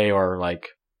to, and they are like,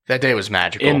 that day was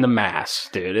magical. in the mass,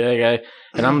 dude.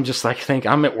 And I'm just like,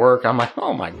 I'm at work. I'm like,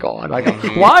 oh my God. Like,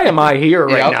 why am I here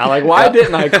right now? Like, why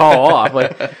didn't I call off?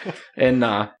 Like,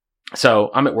 and, so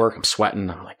I'm at work. I'm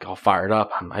sweating. I'm like all fired up.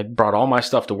 I brought all my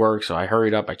stuff to work. So I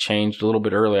hurried up. I changed a little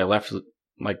bit early. I left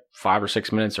like 5 or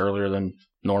 6 minutes earlier than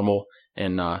normal,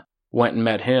 and, went and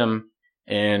met him.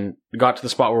 And got to the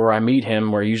spot where I meet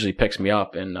him, where he usually picks me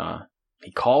up, and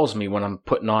he calls me when I'm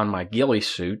putting on my ghillie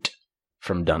suit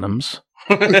from Dunham's.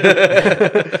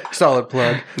 Solid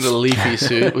plug. The leafy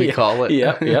suit, we call it.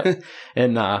 Yeah.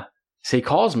 And so he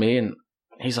calls me, and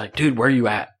he's like, dude, where are you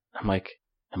at? I'm like,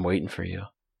 I'm waiting for you.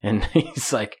 And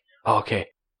he's like, oh, okay,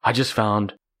 I just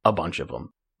found a bunch of them,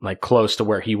 like close to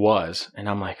where he was. And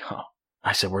I'm like, oh.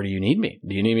 I said, where do you need me?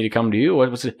 Do you need me to come to you? What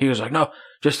was it? He was like, no,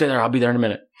 just stay there. I'll be there in a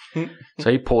minute.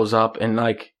 So he pulls up, and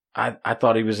like, I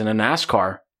thought he was in a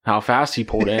NASCAR, how fast he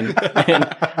pulled in.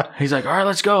 And he's like, all right,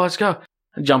 let's go.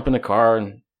 I jump in the car,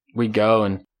 and we go,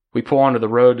 and we pull onto the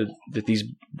road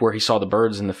where he saw the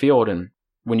birds in the field. And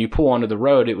when you pull onto the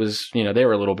road, it was, they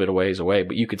were a little bit of ways away,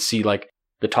 but you could see like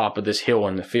the top of this hill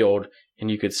in the field, and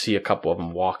you could see a couple of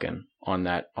them walking on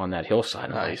that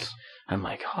hillside. Nice. I'm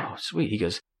like, oh, sweet. He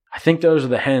goes, I think those are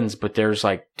the hens, but there's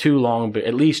like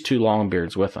at least 2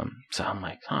 longbeards with them. So I'm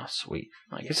like, oh, sweet.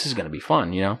 Like, this is going to be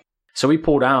fun, So we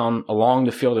pull down along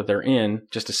the field that they're in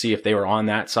just to see if they were on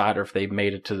that side or if they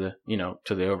made it to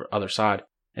the other side.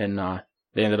 And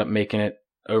they ended up making it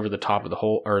over the top of the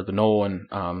hole or the knoll. And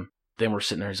then we're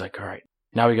sitting there. He's like, all right,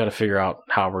 now we got to figure out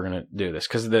how we're going to do this.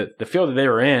 Because the field that they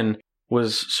were in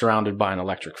was surrounded by an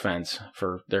electric fence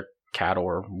for their cattle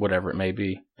or whatever it may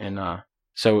be. And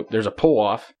so there's a pull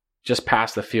off just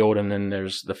past the field, and then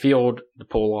there's the field, the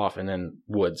pull off, and then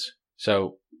woods.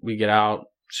 So we get out,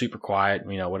 super quiet,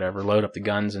 whatever, load up the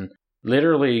guns, and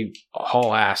literally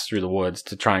haul ass through the woods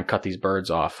to try and cut these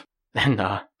birds off. And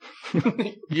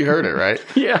You heard it, right?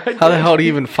 yeah, How the hell do you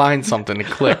even find something to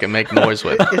click and make noise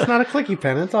with? It's not a clicky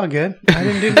pen. It's all good. I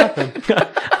didn't do nothing.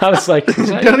 I was like,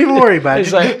 Don't even worry about it.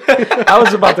 it's like, I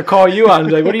was about to call you on.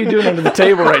 Like, what are you doing under the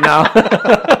table right now?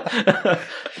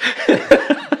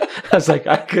 I was like,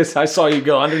 because I saw you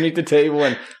go underneath the table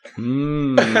and,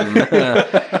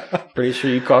 pretty sure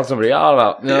you called somebody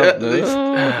out. No,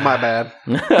 My bad.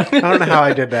 I don't know how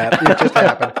I did that. It just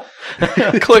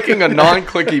happened. Clicking a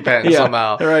non-clicky pen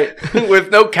somehow. Right.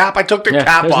 With no cap. I took the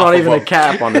cap there's off. not of even them. a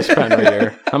cap on this pen right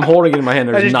here. I'm holding it in my hand.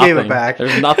 There's I just nothing. gave it back.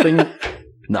 There's nothing.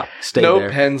 No, stay No there.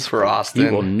 pens for Austin.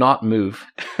 You will not move.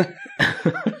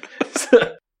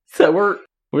 so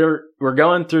we're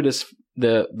going through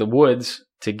the woods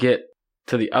to get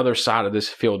to the other side of this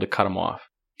field to cut them off.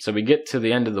 So we get to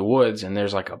the end of the woods and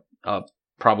there's like a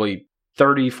probably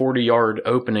 30, 40 yard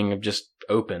opening of just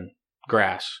open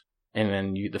grass. And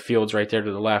then the field's right there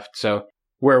to the left. So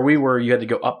where we were, you had to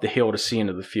go up the hill to see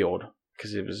into the field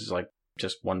because it was like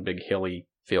just one big hilly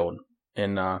field.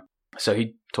 And so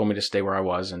he told me to stay where I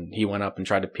was, and he went up and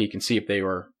tried to peek and see if they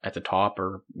were at the top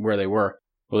or where they were.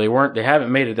 Well, they weren't. They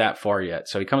haven't made it that far yet.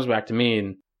 So he comes back to me,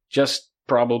 and just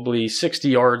probably 60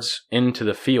 yards into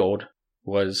the field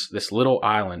was this little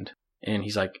island. And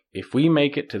he's like, if we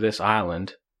make it to this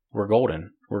island, we're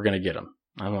golden. We're going to get them.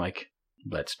 I'm like,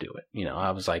 let's do it. You know,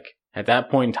 I was like, at that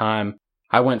point in time,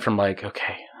 I went from like,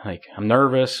 okay, like I'm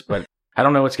nervous, but I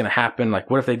don't know what's going to happen. Like,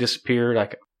 what if they disappeared?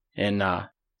 Like, and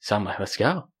so I'm like, let's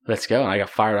go. And I got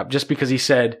fired up just because he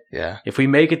said, yeah, if we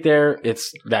make it there,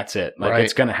 that's it. Like,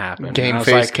 it's going to happen. Game face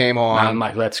face came on. I'm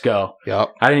like, let's go.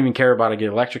 Yep. I didn't even care about it get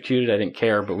electrocuted. I didn't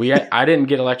care, but I didn't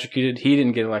get electrocuted. He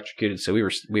didn't get electrocuted. So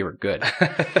we were good.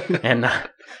 And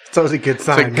it's always a good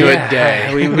sign. It's a good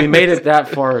day. we made it that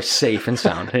far safe and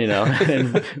sound, you know,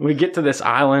 and we get to this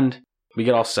island, we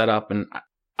get all set up, and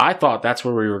I thought that's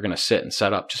where we were going to sit and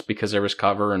set up just because there was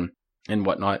cover and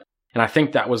whatnot. And I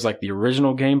think that was like the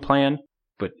original game plan,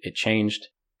 but it changed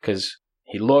because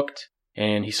he looked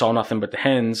and he saw nothing but the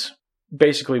hens,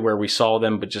 basically where we saw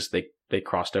them, but just they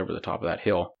crossed over the top of that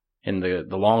hill, and the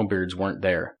longbeards weren't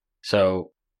there.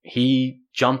 So he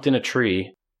jumped in a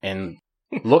tree and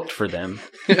looked for them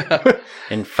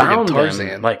and found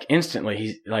them like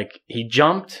instantly. He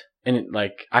jumped and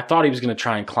I thought he was going to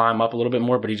try and climb up a little bit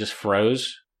more, but he just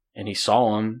froze, and he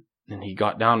saw him and he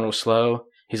got down real slow.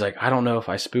 He's like, I don't know if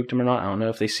I spooked him or not. I don't know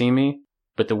if they see me.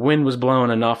 But the wind was blowing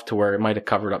enough to where it might have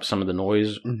covered up some of the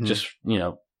noise, just, you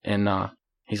know. And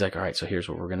he's like, all right, so here's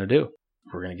what we're going to do.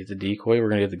 We're going to get the decoy. We're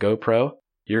going to get the GoPro.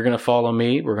 You're going to follow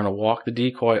me. We're going to walk the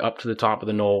decoy up to the top of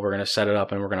the knoll. We're going to set it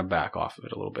up, and we're going to back off of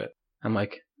it a little bit. I'm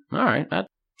like, all right, that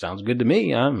sounds good to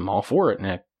me. I'm all for it.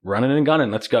 And running and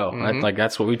gunning, let's go.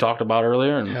 That's what we talked about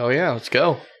earlier. And, hell yeah, let's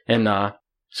go. And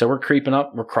so we're creeping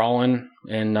up. We're crawling,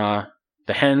 and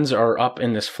the hens are up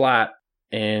in this flat.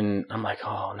 And I'm like,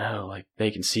 oh no, like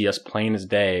they can see us plain as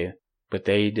day, but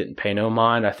they didn't pay no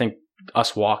mind. I think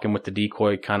us walking with the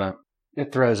decoy kind of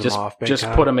it throws them off. Just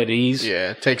put them at ease.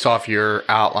 Yeah, it takes off your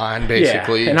outline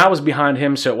basically. Yeah. And I was behind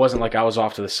him, so it wasn't like I was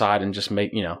off to the side and just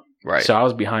right. So I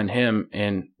was behind him,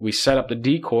 and we set up the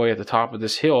decoy at the top of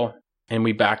this hill, and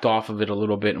we backed off of it a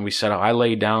little bit, and we set up. I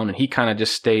laid down, and he kind of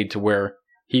just stayed to where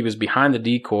he was behind the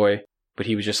decoy, but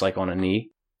he was just like on a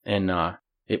knee, and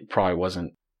it probably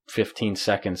wasn't 15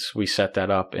 seconds we set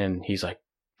that up, and he's like,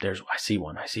 I see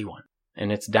one, and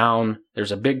it's down.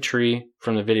 There's a big tree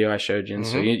from the video I showed you, and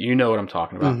so you know what I'm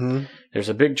talking about. There's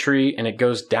a big tree, and it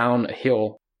goes down a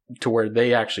hill to where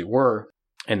they actually were,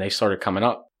 and they started coming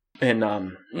up,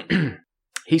 and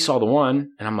he saw the one,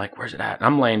 and I'm like, where's it at? And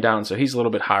I'm laying down, so he's a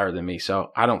little bit higher than me,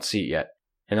 so I don't see it yet.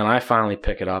 And then I finally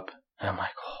pick it up, and I'm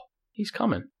like, oh, he's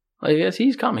coming. Like, yes,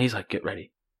 he's coming. He's like, get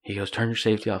ready. He goes, turn your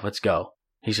safety off. Let's go.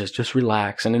 He says, just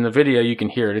relax. And in the video, you can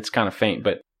hear it. It's kind of faint,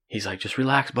 but he's like, just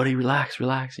relax, buddy. Relax.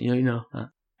 You know.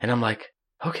 And I'm like,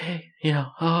 okay,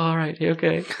 all right,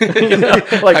 okay.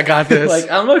 I got this. Like,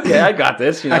 I'm okay. I got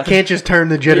this. I can't just turn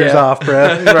the jitters off,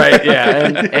 bro. Right, yeah.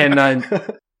 And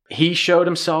he showed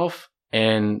himself,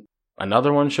 and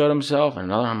another one showed himself, and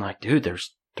another. I'm like, dude,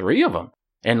 there's 3 of them.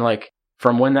 And like,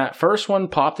 from when that first one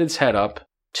popped its head up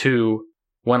to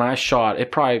when I shot,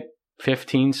 it probably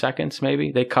 15 seconds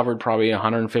maybe. They covered probably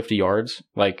 150 yards,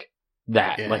 like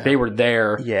that. Yeah. Like they were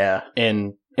there,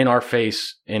 in our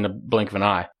face in a blink of an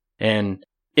eye. And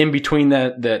in between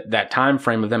that time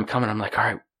frame of them coming, I'm like, all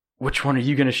right, which one are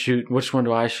you gonna shoot? Which one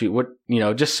do I shoot? What,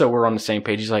 just so we're on the same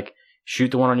page. He's like, shoot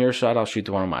the one on your side, I'll shoot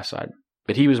the one on my side.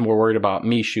 But he was more worried about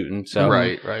me shooting. So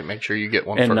right. Make sure you get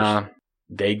one first.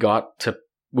 And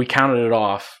we counted it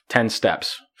off 10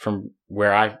 steps from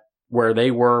where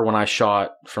they were when I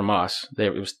shot from us.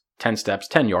 It was 10 steps,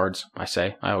 10 yards, I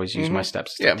say. I always use my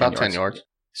steps. Yeah, about 10 yards.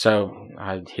 So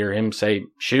I hear him say,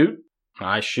 shoot.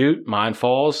 I shoot. Mine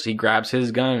falls. He grabs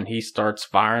his gun and he starts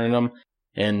firing them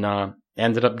and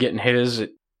ended up getting his. It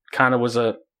kind of was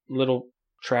a little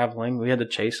traveling. We had to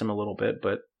chase him a little bit,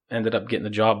 but ended up getting the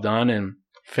job done and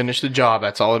finish the job.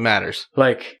 That's all that matters.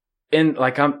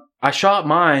 I shot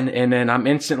mine and then I'm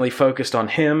instantly focused on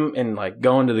him and like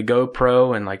going to the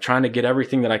GoPro and like trying to get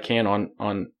everything that I can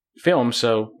on film.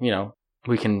 So,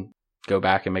 we can go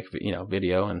back and make,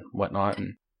 video and whatnot.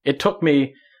 And it took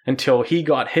me until he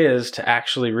got his to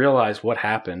actually realize what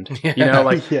happened.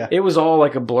 It was all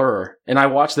like a blur. And I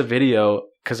watched the video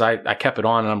because I kept it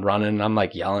on and I'm running and I'm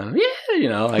like yelling,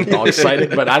 yeah, like all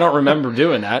excited, but I don't remember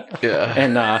doing that. Yeah.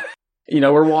 And,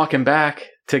 we're walking back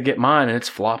to get mine and it's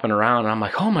flopping around and I'm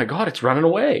like, oh my God, it's running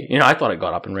away. I thought it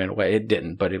got up and ran away. It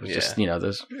didn't, but it was just,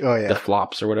 those, the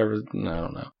flops or whatever. I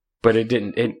don't know. But it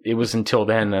didn't, it was until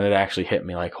then that it actually hit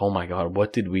me like, oh my God,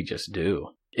 what did we just do?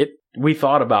 We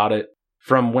thought about it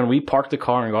from when we parked the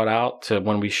car and got out to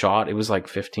when we shot. It was like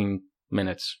 15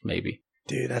 minutes, maybe.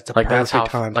 Dude, that's a perfect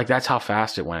time. Like that's how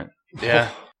fast it went. Yeah.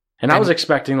 And I was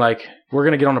expecting like, we're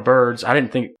going to get on the birds. I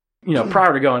didn't think,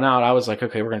 prior to going out, I was like,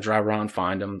 okay, we're going to drive around,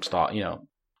 find them, stop,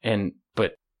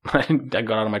 but I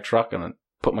got out of my truck and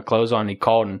put my clothes on and he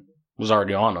called and was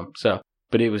already on them. So,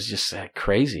 but it was just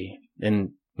crazy. And,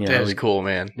 that was cool,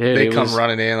 man. They come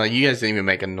running in. Like, you guys didn't even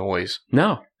make a noise.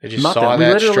 No. They just saw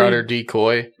that strutter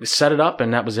decoy. Set it up,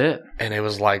 and that was it. And it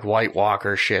was like White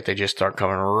Walker shit. They just start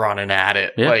coming running at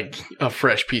it like a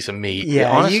fresh piece of meat.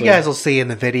 Yeah, honestly, you guys will see in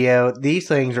the video, these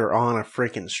things are on a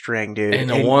freaking string, dude. And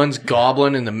the one's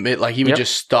gobbling in the mid, like he would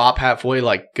just stop halfway,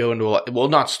 like go into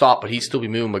not stop, but he'd still be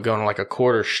moving, but going like a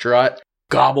quarter strut,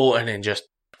 gobble, and then just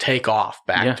take off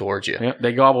back towards you. Yeah,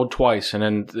 they gobbled twice, and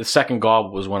then the second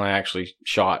gobble was when I actually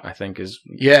shot, I think is...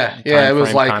 it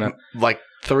was like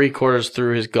 3/4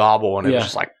 through his gobble, and it was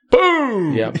just like,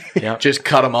 boom! Yep. Just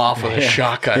cut him off with a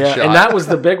shotgun shot. And that was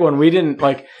the big one. We didn't,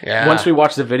 once we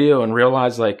watched the video and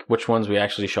realized, which ones we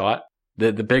actually shot,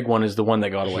 the big one is the one that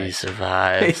got away. He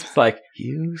survived. It's like,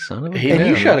 you son of a... And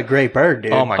you shot a great bird,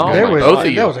 dude. Oh, my God. Both of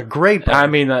you. That was a great bird. I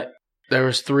mean, there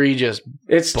was 3 just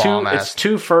it's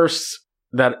two firsts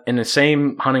that in the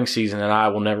same hunting season that I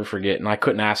will never forget, and I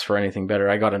couldn't ask for anything better.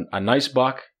 I got a nice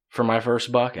buck for my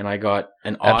first buck, and I got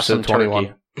an awesome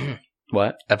turkey.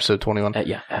 What? Episode 21.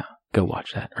 Yeah. Go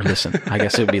watch that or listen. I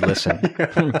guess it would be listen.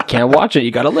 Can't watch it.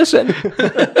 You got to listen.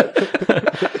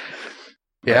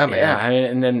 Yeah, man. Yeah,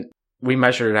 and then we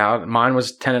measured it out. Mine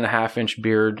was 10.5-inch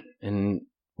beard and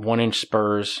 1-inch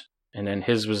spurs, and then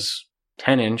his was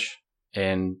 10-inch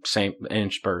and same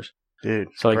inch spurs. Dude,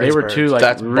 so they were two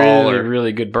That's really, baller.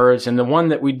 really good birds. And the one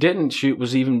that we didn't shoot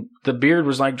was even the beard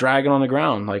was like dragging on the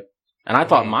ground. And I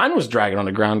thought mine was dragging on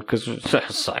the ground because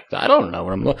it's like, I don't know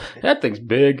what I'm looking. That thing's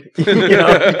big.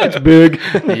 It's big.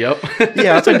 Yep.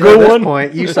 Yeah, that's a good one.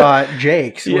 Point you saw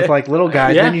Jake's with like little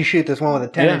guys. Then you shoot this one with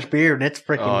a 10-inch beard, and it's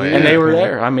freaking huge. And they were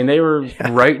there. I mean, they were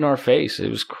right in our face.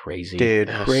 It was crazy, dude.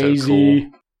 Crazy. So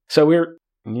cool. So we're,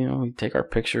 we take our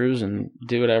pictures and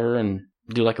do whatever and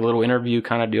do like a little interview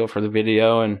kind of deal for the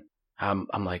video. And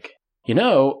I'm like,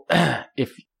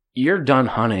 if you're done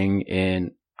hunting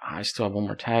and I still have one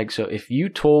more tag, so if you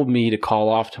told me to call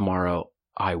off tomorrow,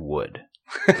 I would.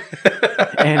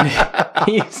 And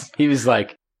he was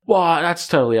like, well, that's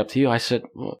totally up to you. I said,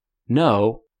 well,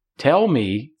 no, tell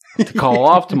me to call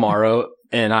off tomorrow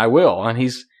and I will. And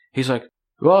he's like,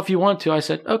 well, if you want to. I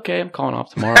said, okay, I'm calling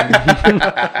off tomorrow.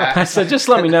 I said, just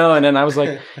let me know. And then I was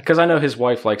like, because I know his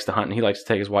wife likes to hunt and he likes to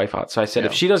take his wife out. So I said,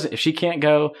 if she can't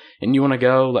go and you want to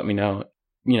go, let me know,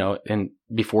 and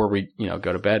before we,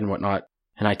 go to bed and whatnot.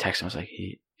 And I texted him, I was like,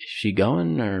 hey, is she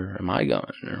going or am I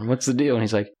going? Or what's the deal? And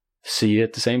he's like, see you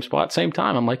at the same spot, same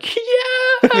time. I'm like,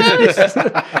 yes!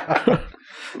 I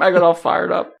got all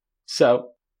fired up.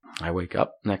 So I wake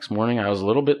up next morning. I was a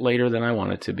little bit later than I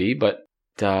wanted to be, but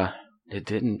it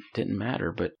didn't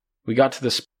matter. But we got to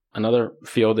this another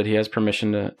field that he has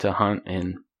permission to hunt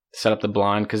and set up the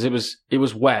blind because it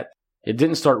was wet. It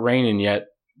didn't start raining yet,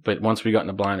 but once we got in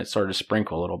the blind, it started to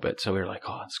sprinkle a little bit. So we were like,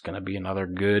 oh, it's going to be another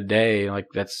good day. Like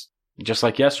that's just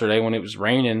like yesterday when it was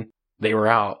raining, they were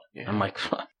out. Yeah. I'm like,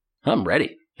 I'm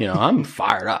ready. I'm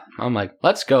fired up. I'm like,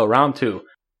 let's go round 2.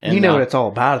 And what it's all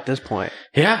about at this point.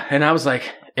 Yeah. And I was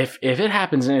like, if it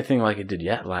happens anything like it did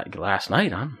last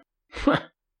night,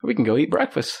 we can go eat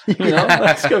breakfast.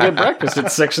 Let's go get breakfast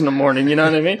at 6 a.m. You know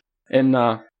what I mean? And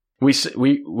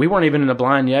we weren't even in the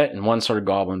blind yet, and one started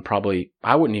gobbling. Probably,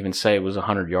 I wouldn't even say it was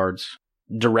 100 yards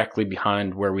directly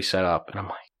behind where we set up. And I'm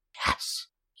like,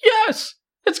 yes,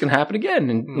 it's gonna happen again.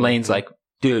 And Lane's like,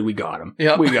 dude, we got him.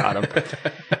 Yep. We got him.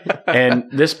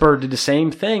 And this bird did the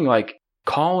same thing, like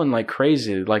calling like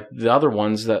crazy, like the other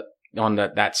ones that on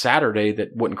that Saturday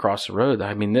that wouldn't cross the road.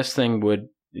 I mean, this thing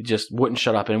wouldn't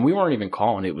shut up. And we weren't even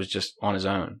calling. It was just on his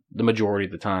own the majority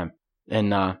of the time.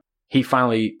 And he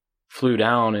finally flew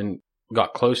down and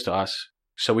got close to us.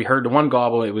 So we heard the one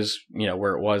gobble. It was,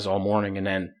 where it was all morning. And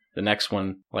then the next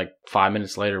one, like 5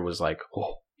 minutes later, was like,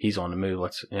 oh, he's on the move.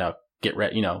 Let's, get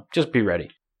ready, just be ready.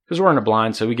 Because we're in a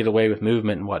blind, so we get away with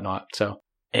movement and whatnot. So,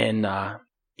 and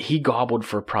he gobbled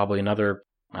for probably another,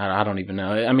 I don't even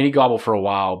know. I mean, he gobbled for a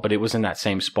while, but it was in that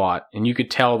same spot. And you could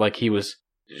tell, like, he was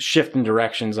shifting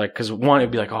directions, like, because one,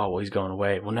 it'd be like, oh, well, he's going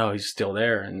away. Well, no, he's still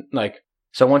there. And, like,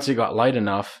 so once it got light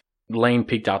enough, Lane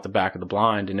peeked out the back of the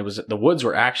blind, and the woods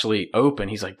were actually open.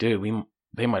 He's like, dude,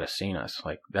 they might have seen us.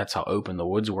 Like, that's how open the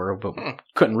woods were, but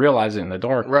couldn't realize it in the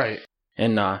dark. Right.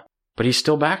 And, but he's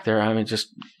still back there. I mean, just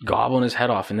gobbling his head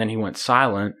off. And then he went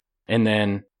silent. And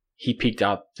then he peeked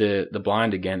out the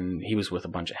blind again. And he was with a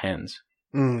bunch of hens.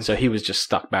 So he was just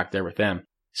stuck back there with them.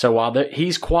 So while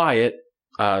he's quiet,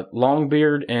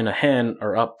 Longbeard and a hen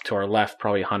are up to our left,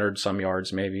 probably 100 some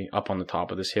yards, maybe up on the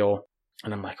top of this hill.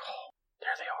 And I'm like, oh, there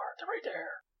they are. They're right there.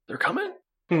 They're coming.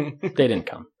 They didn't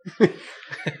come.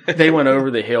 They went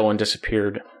over the hill and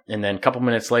disappeared. And then a couple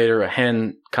minutes later, a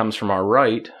hen comes from our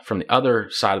right, from the other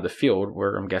side of the field,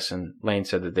 where I'm guessing Lane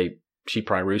said that she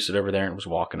probably roosted over there and was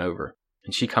walking over.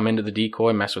 And she come into the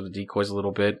decoy, messed with the decoys a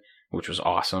little bit, which was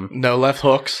awesome. No left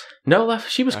hooks? No left.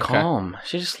 She was calm.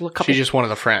 She just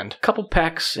wanted a friend. Couple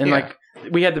pecks. And like,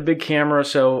 we had the big camera,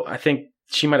 so I think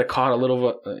she might have caught a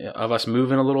little of us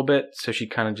moving a little bit. So she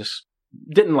kind of just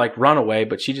didn't like run away,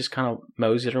 but she just kind of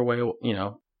moseyed her way,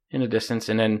 in the distance.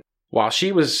 And then while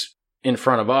she was in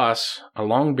front of us, a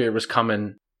longbeard was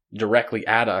coming directly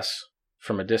at us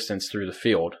from a distance through the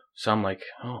field. So I'm like,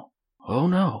 oh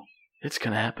no, it's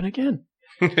going to happen again.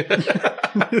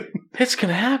 It's going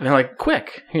to happen, like,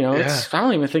 quick. I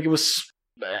don't even think it was,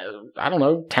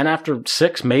 10 after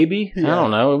 6, maybe. Yeah. I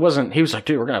don't know. It wasn't, he was like,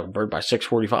 dude, we're going to have a bird by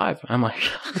 6:45. I'm like,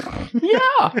 yeah.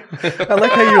 I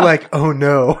like how you're like, oh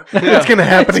no, it's going to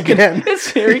happen again.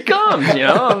 Here he comes,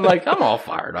 I'm like, I'm all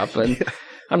fired up. And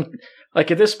I'm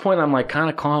like, at this point, I'm like kind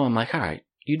of calm. I'm like, all right,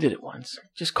 you did it once.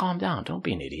 Just calm down. Don't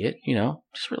be an idiot,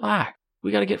 just relax.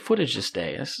 We got to get footage this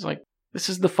day. This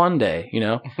is the fun day,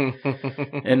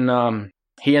 And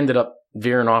he ended up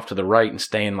veering off to the right and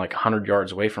staying like 100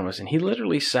 yards away from us. And he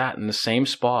literally sat in the same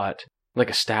spot like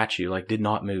a statue, like did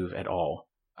not move at all.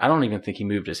 I don't even think he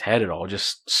moved his head at all,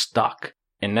 just stuck.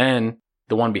 And then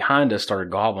the one behind us started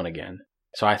gobbling again.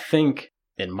 So I think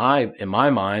in my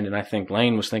mind, and I think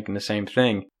Lane was thinking the same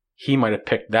thing, he might have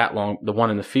picked the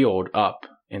one in the field up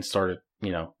and started,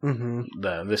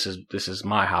 this is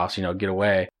my house, get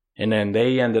away. And then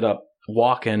they ended up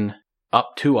walking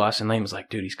up to us, and Lane was like,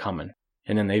 dude, he's coming.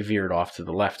 And then they veered off to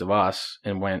the left of us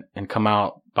and went and come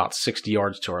out about 60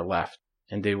 yards to our left.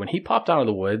 And dude, when he popped out of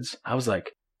the woods, I was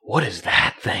like, what is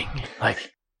that thing?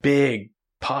 Like, big,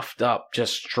 puffed up,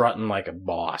 just strutting like a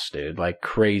boss, dude, like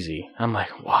crazy. I'm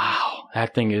like, wow,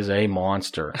 that thing is a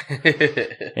monster.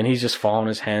 And he's just following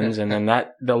his hens. And then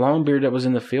the longbeard that was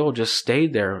in the field just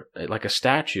stayed there like a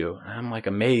statue. And I'm like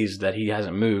amazed that he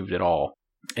hasn't moved at all.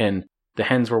 And the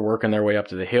hens were working their way up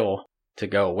to the hill to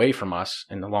go away from us,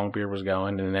 and the longbeard was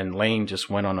going, and then Lane just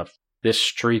went on this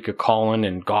streak of calling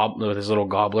and with his little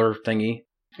gobbler thingy.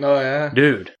 Oh yeah,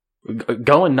 dude,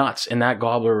 going nuts. And that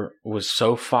gobbler was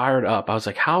so fired up. I was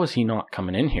like, how is he not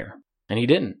coming in here? And he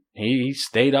didn't. He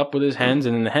stayed up with his hens,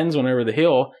 and then the hens went over the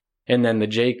hill, and then the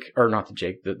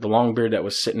longbeard that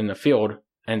was sitting in the field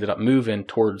ended up moving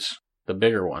towards the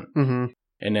bigger one. Mm-hmm.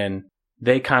 And then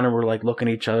they kind of were like looking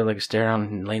at each other, like staring down,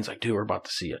 and Lane's like, dude, we're about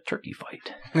to see a turkey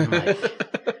fight. I'm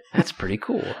like, that's pretty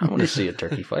cool. I want to see a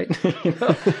turkey fight.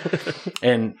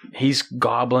 And he's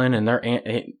gobbling, and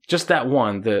they're just that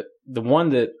one, the one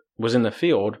that was in the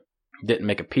field didn't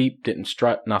make a peep, didn't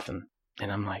strut, nothing.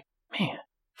 And I'm like, man,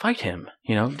 fight him,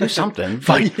 do something.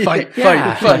 fight.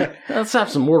 Let's have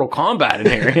some Mortal Kombat in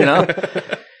here,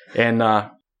 And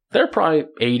they're probably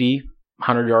 80,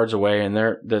 100 yards away, and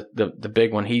they're the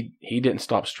big one. He didn't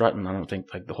stop strutting, I don't think,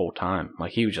 like the whole time.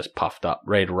 Like, he was just puffed up,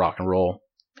 ready to rock and roll.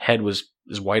 Head was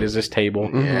as white as this table.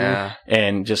 Yeah.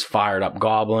 And just fired up,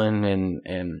 gobbling,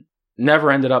 and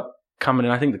never ended up coming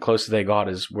in. I think the closest they got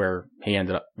is where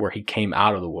he came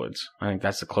out of the woods. I think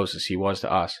that's the closest he was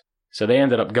to us. So they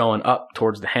ended up going up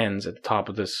towards the hens at the top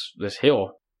of this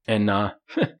hill. And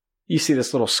you see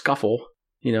this little scuffle.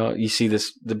 You see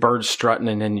the bird strutting,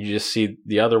 and then you just see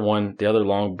the other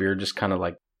longbeard just kind of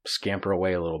like scamper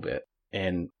away a little bit.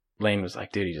 And Lane was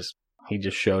like, dude, he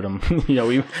just showed him.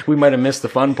 We might have missed the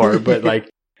fun part, but like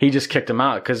he just kicked him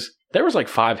out because there was like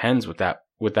 5 hens with that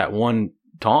one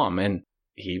Tom, and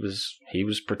he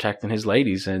was protecting his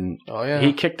ladies, and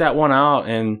he kicked that one out.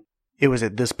 And it was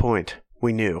at this point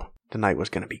we knew the night was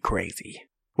going to be crazy.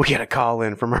 We got a call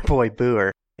in from our boy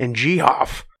Booer and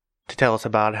G-Hoff to tell us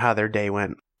about how their day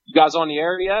went. You guys on the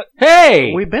air yet?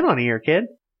 Hey, we've been on the air, kid.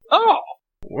 Oh,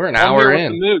 we're an hour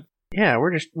in. Yeah,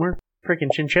 we're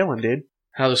freaking chinchilling, dude.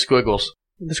 How the squiggles?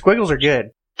 The squiggles are good.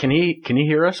 Can he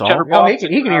hear us all? Oh, he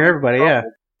can hear everybody. Yeah.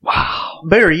 Wow.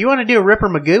 Booer, you want to do a Ripper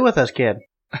Magoo with us, kid?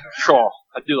 Sure.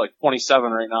 I'd do like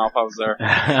 27 right now if I was there.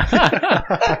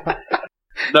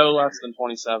 No less than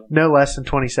 27. No less than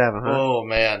 27, huh? Oh,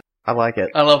 man. I like it.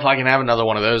 I don't know if I can have another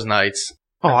one of those nights.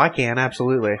 Oh, I can,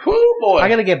 absolutely. Whoo, boy. I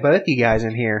got to get both you guys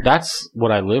in here. That's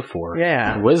what I live for.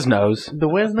 Yeah. The Wiz knows. The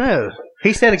Wiz knows.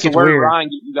 He said it gets where weird. did Ryan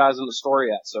get you guys in the story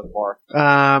at so far?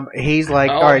 He's like,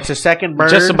 all right, so second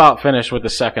bird. Just about finished with the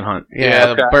second hunt.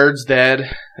 Yeah, the bird's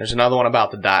dead. There's another one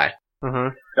about to die. Uh-huh.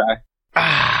 Okay.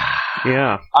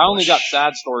 Yeah. I only got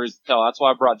sad stories to tell. That's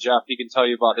why I brought Jeff. He can tell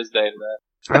you about his day today.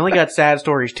 I only got sad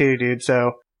stories too, dude,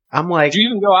 so I'm like... Did you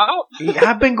even go out?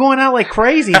 I've been going out like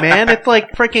crazy, man. It's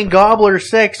like freaking Gobbler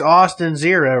 6, Austin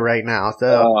 0 right now,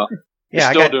 so... You're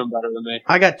still doing better than me.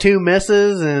 I got 2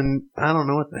 misses, and I don't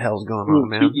know what the hell's going on,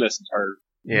 man. 2 misses hurt.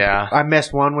 Yeah. I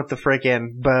missed one with the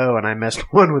freaking bow, and I missed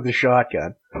one with the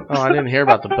shotgun. Oh, I didn't hear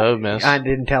about the bow miss. I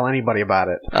didn't tell anybody about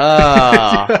it.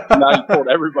 Oh. Now you told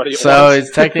everybody. So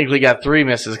it's technically got 3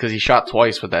 misses because he shot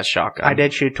twice with that shotgun. I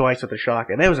did shoot twice with the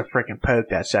shotgun. It was a freaking poke,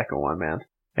 that second one, man.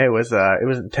 It was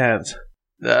intense.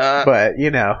 But,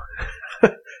 it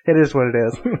is what it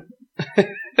is.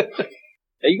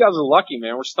 Hey, you guys are lucky,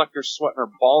 man. We're stuck here sweating our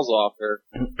balls off here,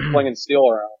 flinging steel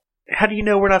around. How do you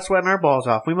know we're not sweating our balls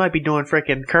off? We might be doing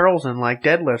freaking curls and like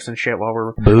deadlifts and shit while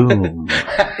we're... Boom.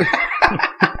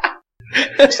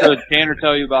 So did Tanner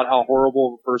tell you about how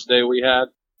horrible the first day we had?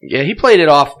 Yeah, he played it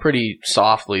off pretty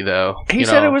softly, though. He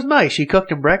said it was nice. He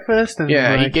cooked him breakfast. And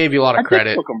he gave you a lot of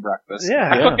credit. I did cook him breakfast.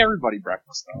 Yeah. I cook everybody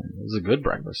breakfast, though. It was a good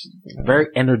breakfast. Very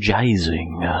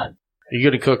energizing. Are you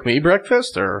going to cook me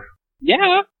breakfast, or...?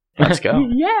 Yeah. Let's go.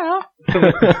 Yeah.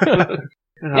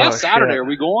 Yeah, Saturday. Shit. Are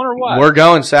we going or what? We're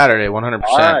going Saturday, 100%.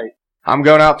 All right. I'm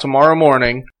going out tomorrow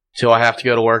morning till I have to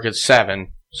go to work at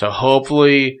 7. So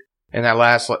hopefully in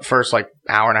that first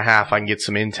hour and a half I can get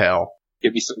some intel.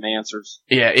 Give me some answers.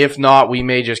 Yeah, if not, we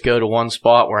may just go to one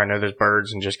spot where I know there's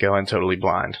birds and just go in totally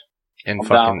blind. And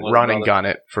fucking run and gun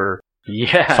it for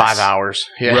 5 hours.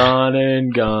 Yeah. Run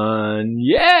and gun.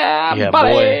 Yeah,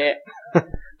 buddy. Boy.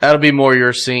 That'll be more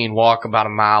your scene. Walk about a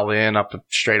mile in,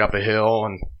 straight up a hill,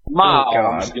 and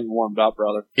I'm just getting warmed up,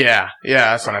 brother. Yeah,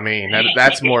 that's what I mean.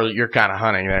 That's more your kind of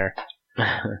hunting there.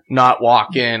 Not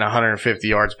walk in 150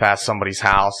 yards past somebody's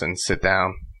house and sit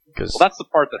down. Well, that's the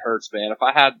part that hurts, man. If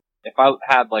I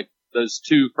had like those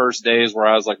 2 first days where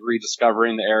I was like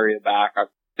rediscovering the area back, I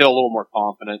feel a little more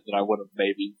confident that I would have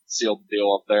maybe sealed the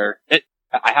deal up there.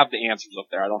 I have the answers up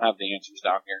there. I don't have the answers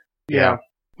down here. Yeah.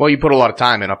 Well, you put a lot of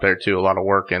time in up there, too. A lot of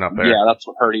work in up there. Yeah, that's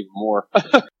what hurt even more.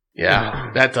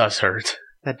 Yeah, that does hurt.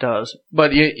 That does.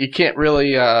 But you can't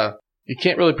really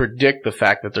predict the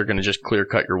fact that they're going to just clear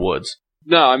cut your woods.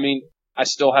 No, I mean, I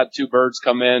still had 2 birds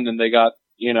come in and they got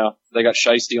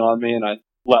shiesty on me, and I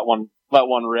let one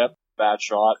rip. Bad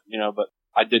shot, but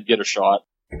I did get a shot.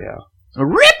 Yeah.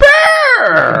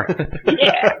 Ripper!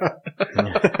 Yeah.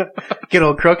 Get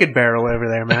old Crooked Barrel over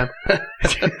there, man.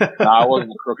 Nah, it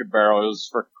wasn't a Crooked Barrel. It was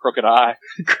for Crooked Eye.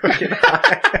 Crooked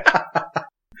Eye.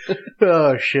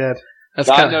 Oh, shit.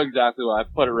 I know exactly why. I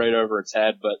put it right over its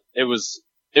head, but it was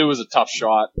a tough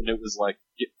shot, and it was like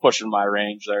pushing my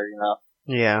range there,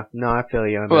 Yeah, no, I feel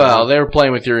you. Well, they were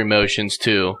playing with your emotions,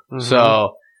 too. Mm-hmm.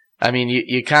 So, I mean,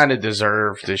 you kind of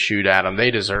deserve to shoot at them.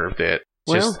 They deserved it.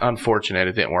 Just unfortunate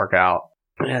it didn't work out.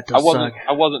 Yeah, I wasn't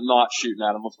not shooting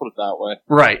at them. Let's put it that way.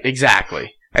 Right,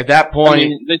 exactly. At that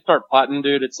point, they start putting,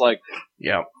 dude. It's like,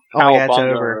 yep. It's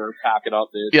over. Or pack it up,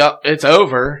 dude. Yep, it's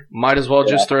over. Might as well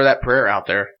just throw that prayer out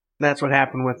there. That's what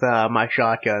happened with my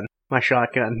shotgun. My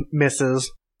shotgun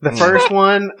misses. The first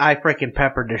one, I freaking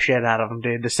peppered the shit out of him,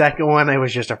 dude. The second one, it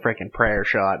was just a freaking prayer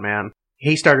shot, man.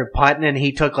 He started putting and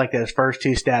he took like those first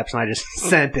 2 steps and I just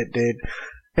sent it, dude.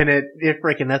 And it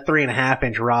freaking, that 3.5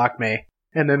 inch rocked me.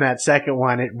 And then that second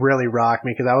one, it really rocked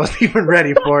me because I wasn't even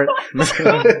ready for it.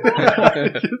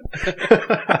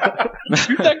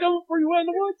 Shoot that gun before you went in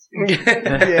the woods?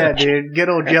 Yeah, dude. Good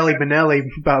old Jelly Benelli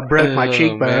about broke my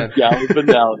cheekbone. Jelly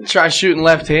Benelli. Try shooting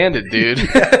left-handed, dude.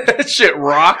 That shit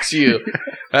rocks you.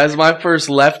 That was my first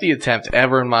lefty attempt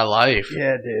ever in my life.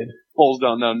 Yeah, dude. Bulls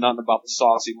don't know nothing about the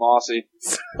saucy mossy.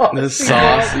 The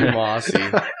saucy mossy.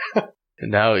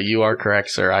 No, you are correct,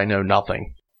 sir. I know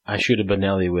nothing. I shoot a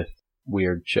Benelli with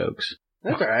weird chokes.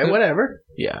 That's all right. Whatever.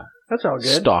 Yeah. That's all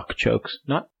good. Stock chokes.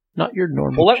 Not your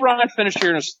normal. Well, let Ryan finish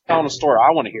telling a story.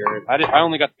 I want to hear it. I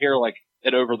only got to hear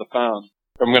it over the phone.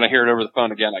 I'm going to hear it over the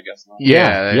phone again, I guess.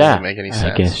 Yeah, that doesn't make any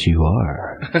sense. I guess you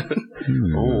are.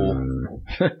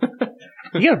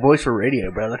 You got a voice for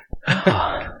radio, brother.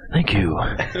 Thank you. All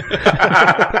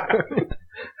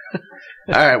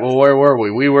right, well, where were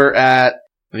we? We were at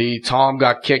the Tom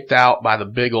got kicked out by the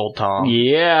big old Tom.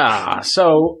 Yeah,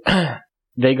 so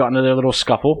they got into their little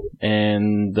scuffle,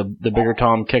 and the bigger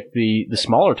Tom kicked the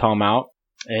smaller Tom out,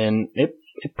 and it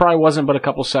probably wasn't but a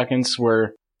couple seconds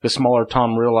where the smaller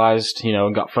Tom realized,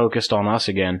 and got focused on us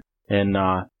again, and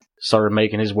started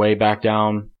making his way back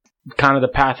down kind of the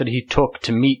path that he took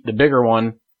to meet the bigger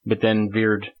one, but then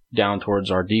veered down towards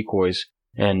our decoys,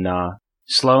 and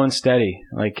slow and steady.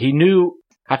 I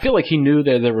feel like he knew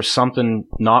that there was something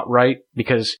not right,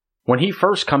 because when he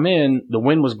first come in, the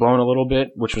wind was blowing a little bit,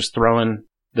 which was throwing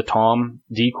the Tom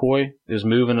decoy. It was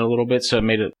moving a little bit, so it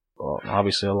made it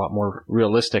obviously a lot more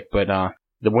realistic, but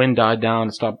the wind died down,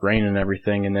 it stopped raining and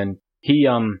everything, and then he,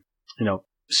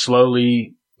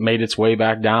 slowly made its way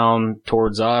back down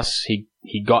towards us. He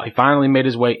finally made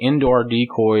his way into our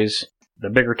decoys. The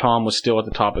bigger Tom was still at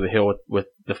the top of the hill with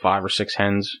the 5 or 6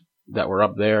 hens that were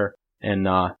up there, and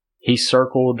he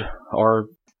circled our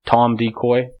Tom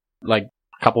decoy like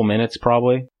a couple minutes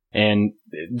probably. And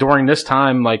during this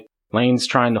time, Lane's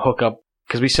trying to hook up,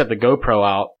 because we set the GoPro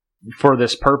out for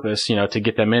this purpose, to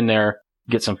get them in there,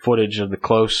 get some footage of the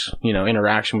close,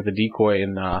 interaction with the decoy,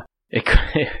 and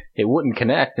it wouldn't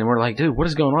connect. And we're like, dude, what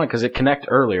is going on? Because it connected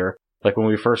earlier, when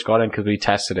we first got in, because we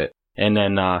tested it. And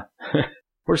then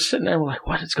we're sitting there, we're like,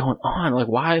 what is going on?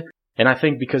 Why? And I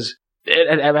think because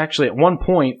actually at one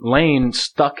point, Lane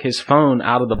stuck his phone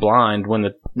out of the blind when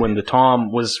the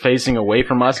Tom was facing away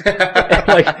from us,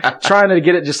 trying to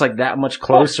get it just that much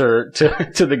closer to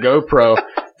the GoPro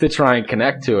to try and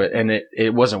connect to it, and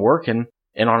it wasn't working.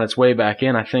 And on its way back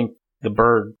in, I think the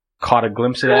bird caught a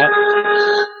glimpse of that.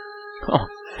 Oh,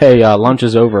 hey, lunch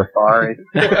is over. Sorry.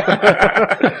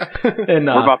 And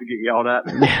we're about to get yelled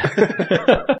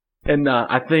at. And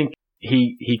I think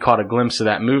he caught a glimpse of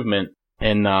that movement,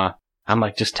 and I'm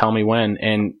like, just tell me when.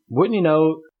 And wouldn't you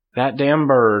know, that damn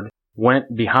bird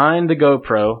went behind the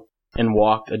GoPro and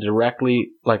walked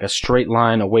directly a straight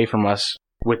line away from us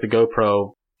with the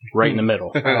GoPro right in the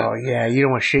middle. Oh yeah, you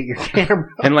don't want to shoot your camera.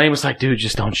 And Lane was like, dude,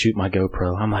 just don't shoot my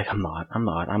GoPro. I'm like,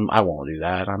 I won't do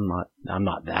that. I'm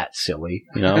not that silly,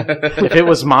 If it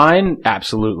was mine,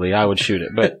 absolutely, I would shoot it.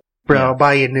 But bro, I'll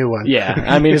buy you a new one. Yeah,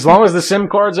 I mean, as long as the SIM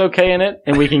card's okay in it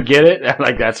and we can get it,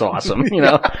 that's awesome,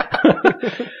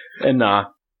 And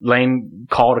Lane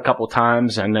called a couple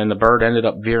times, and then the bird ended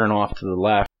up veering off to the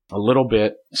left a little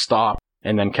bit, stopped,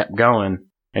 and then kept going.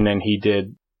 And then he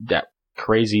did that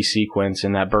crazy sequence,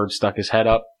 and that bird stuck his head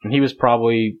up, and he was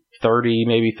probably 30,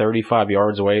 maybe 35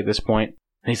 yards away at this point.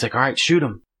 And he's like, all right, shoot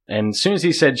him. And as soon as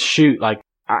he said shoot,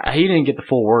 he didn't get the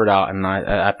full word out, and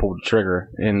I pulled the trigger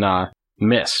and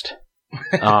missed.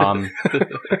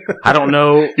 I don't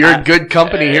know. You're in good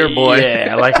company here, boy.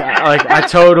 Yeah, I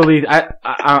totally.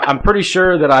 I'm pretty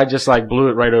sure that I just blew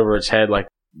it right over its head.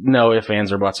 No ifs,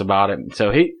 ands, or buts about it.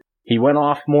 So he went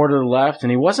off more to the left,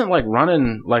 and he wasn't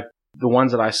running the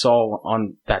ones that I saw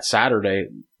on that Saturday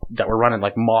that were running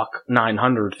Mach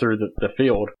 900 through the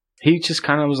field. He just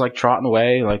kind of was trotting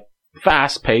away,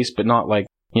 fast paced, but not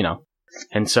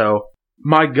And so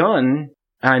my gun.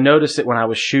 And I noticed it when I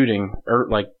was shooting, or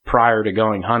prior to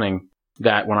going hunting,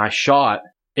 that when I shot,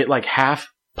 it half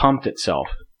pumped itself,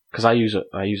 because I use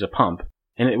a pump,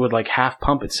 and it would half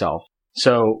pump itself.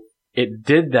 So it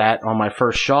did that on my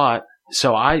first shot.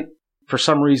 So I, for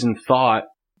some reason, thought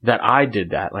that I did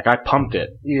that, I pumped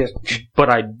it. Yes. But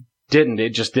I didn't.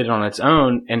 It just did it on its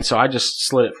own, and so I just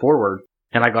slid it forward,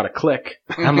 and I got a click.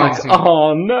 I'm like,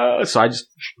 oh no! So I just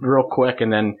real quick,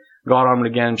 and then got on him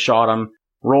again, shot him.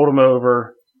 Rolled him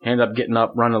over, ended up getting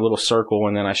up, running a little circle,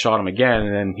 and then I shot him again,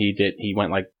 and then he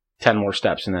went 10 more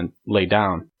steps and then lay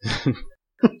down.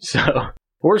 So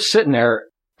we're sitting there.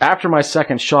 After my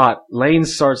second shot, Lane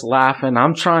starts laughing.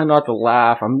 I'm trying not to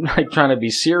laugh. I'm trying to be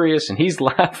serious, and he's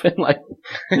laughing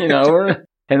and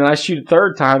then I shoot a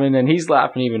third time, and then he's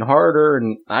laughing even harder,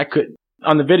 and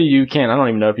on the video I don't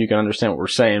even know if you can understand what we're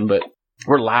saying, but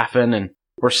we're laughing, and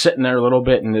we're sitting there a little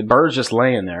bit, and the bird's just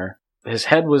laying there. His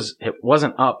head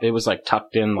wasn't up. It was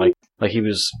tucked in, like he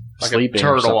was sleeping. A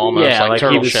turtle almost, yeah,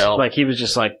 turtle he was, shell. He was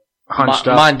just hunched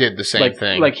up. Mine did the same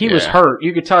thing. He was hurt.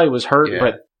 You could tell he was hurt,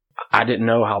 but I didn't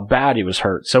know how bad he was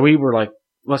hurt. So we were like,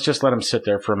 let's just let him sit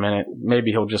there for a minute.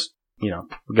 Maybe he'll just,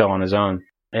 go on his own.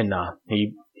 And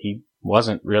he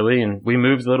wasn't really. And we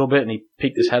moved a little bit and he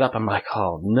peeked his head up. I'm like,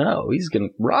 oh no, he's going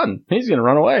to run. He's going to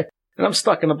run away. And I'm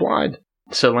stuck in the blind.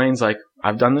 So Lane's like,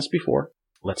 I've done this before.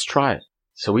 Let's try it.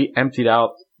 So we emptied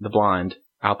out the blind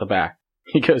out the back.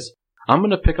 He goes, I'm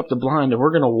going to pick up the blind and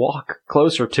we're going to walk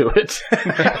closer to it.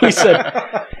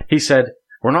 He said,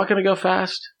 we're not going to go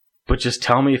fast, but just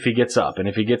tell me if he gets up. And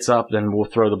if he gets up, then we'll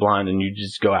throw the blind and you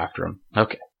just go after him.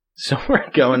 Okay. So we're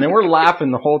going and we're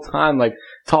laughing the whole time, like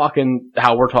talking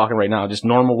how we're talking right now, just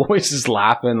normal voices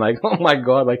laughing, like, oh my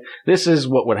God, like this is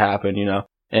what would happen,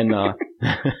 And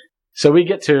so we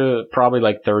get to probably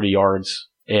like 30 yards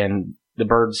and the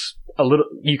bird's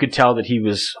you could tell that he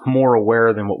was more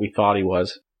aware than what we thought he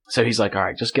was. So he's like, all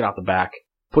right, just get out the back,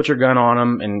 put your gun on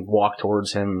him and walk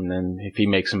towards him. And then if he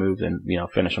makes a move, then,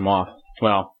 finish him off.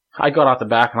 Well, I got out the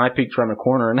back and I peeked around the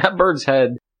corner and that bird's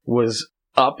head was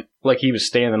up, like he was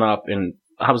standing up. And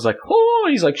I was like, oh,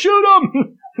 he's like, shoot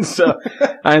him. So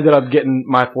I ended up getting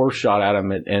my fourth shot at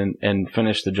him and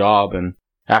finished the job. And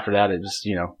after that, it was,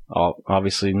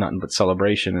 obviously nothing but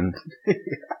celebration. And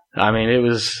I mean, it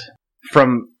was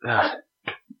from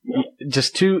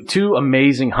just two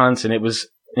amazing hunts. And it was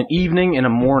an evening and a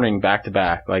morning back to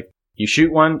back. Like you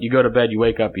shoot one, you go to bed, you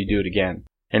wake up, you do it again.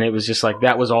 And it was just like,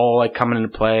 that was all like coming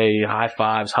into play, high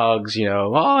fives, hugs,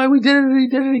 oh, we did it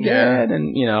again. Yeah.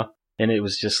 And, and it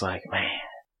was just like, man.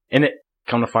 And it,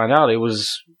 come to find out, it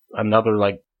was another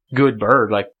like good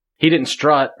bird. Like he didn't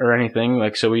strut or anything,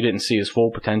 like, so we didn't see his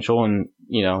full potential and,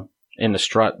 in the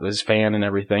strut, his fan and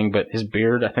everything, but his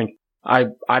beard, I think I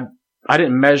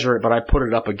didn't measure it, but I put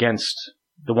it up against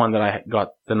the one that I got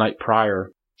the night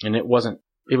prior. And it was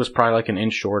probably like an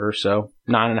inch shorter. So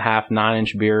 9.5,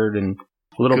 9-inch beard and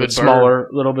a little bit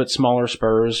smaller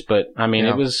spurs. But I mean,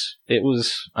 it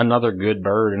was another good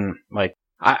bird. And like,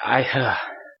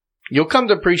 you'll come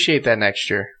to appreciate that next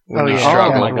year. Oh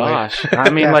my gosh. I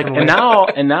mean, like, and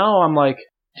now I'm like,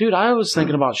 dude, I was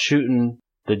thinking about shooting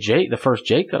the first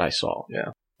Jake that I saw.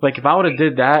 Yeah. Like if I would have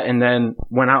did that and then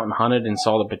went out and hunted and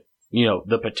saw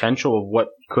the potential of what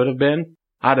could have been,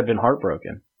 I'd have been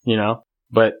heartbroken,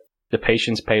 but the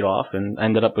patience paid off and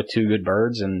ended up with two good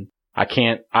birds. And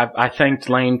I thanked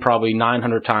Lane probably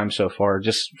 900 times so far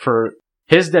just for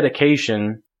his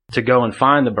dedication to go and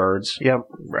find the birds. Yep.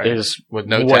 Right. Is with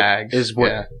no tags. Is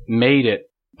what made it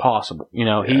possible.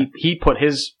 He put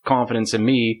his confidence in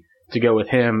me to go with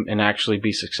him and actually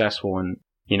be successful. And,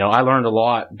 I learned a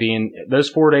lot being those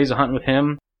 4 days of hunting with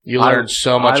him. You learned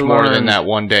so much more than that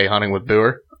one day hunting with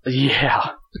Boer.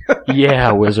 Yeah.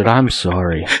 Yeah, Wizard. I'm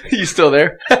sorry. You still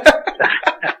there?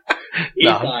 He's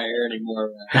not here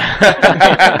anymore, man.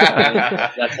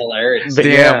 That's hilarious.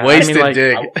 Damn, wasted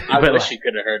dig. I wish you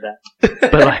could have heard that.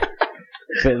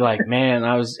 But like, man,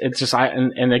 it's just,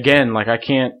 and again, like I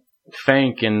can't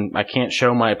thank and I can't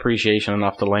show my appreciation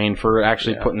enough to Lane for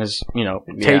actually putting his,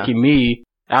 taking me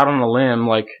out on a limb.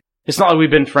 Like, it's not like we've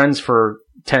been friends for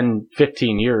 10,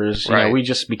 15 years. Right. We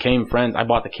just became friends. I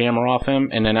bought the camera off him.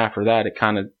 And then after that, it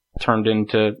kind of turned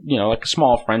into, like a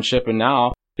small friendship. And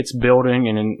now it's building.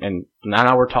 And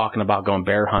now we're talking about going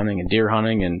bear hunting and deer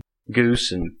hunting and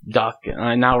goose and duck.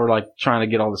 And now we're like trying to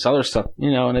get all this other stuff,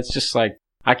 and it's just like,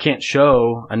 I can't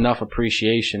show enough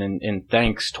appreciation and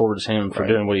thanks towards him for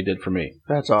doing what he did for me.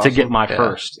 That's awesome. To get my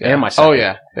first and my second. Oh,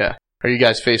 yeah. Yeah. Are you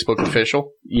guys Facebook official?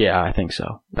 Yeah, I think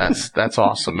so. That's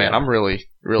awesome, man. I'm really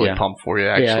pumped for you,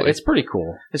 actually. Yeah, it's pretty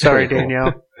cool. Sorry,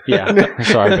 Danielle. Cool. Yeah.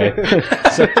 Sorry, babe.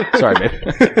 Sorry, babe.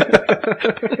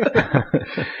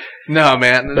 No,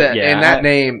 man.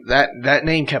 That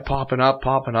name kept popping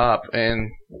up. And,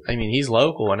 I mean, he's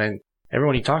local. And then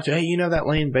everyone you talk to, hey, that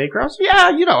Lane Baker? I was like,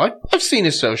 yeah, I've seen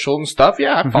his social and stuff.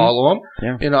 Yeah, I follow him.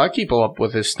 Yeah. I keep up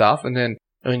with his stuff. And then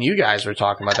when you guys were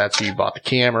talking about that, so you bought the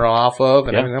camera off of,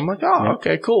 and everything. I'm like, oh,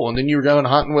 okay, cool. And then you were going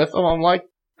hunting with him. I'm like,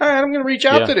 all right, I'm going to reach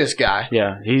out to this guy.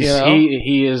 Yeah,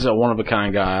 he is a one of a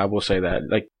kind guy. I will say that.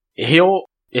 Like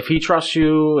if he trusts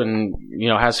you and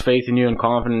has faith in you and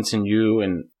confidence in you,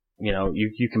 and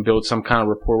you can build some kind of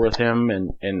rapport with him,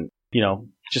 and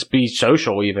just be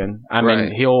social. Even I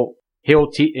mean, he'll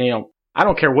I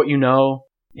don't care what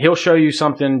he'll show you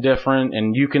something different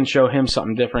and you can show him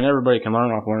something different. Everybody can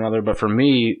learn off one another. But for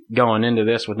me, going into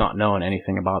this with not knowing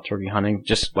anything about turkey hunting,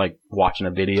 just like watching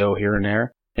a video here and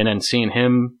there and then seeing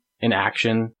him in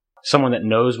action, someone that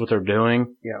knows what they're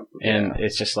doing. Yeah. And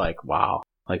it's just like, wow,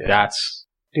 like that's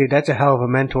a hell of a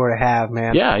mentor to have,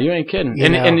 man. Yeah. You ain't kidding.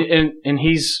 And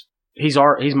he's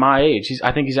my age.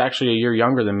 I think he's actually a year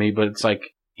younger than me, but it's like,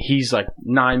 he's like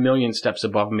 9 million steps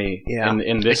above me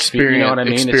in this experience. You know what I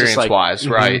mean? Experience wise,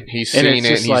 right? He's seen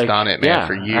it. He's done it, man,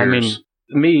 for years. I mean,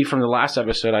 me from the last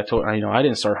episode, I told I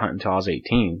didn't start hunting until I was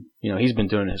 18. He's been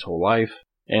doing it his whole life,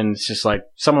 and it's just like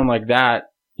someone like that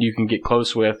you can get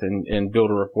close with and build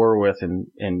a rapport with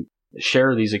and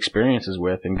share these experiences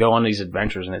with and go on these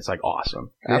adventures, and it's like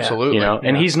awesome. Absolutely.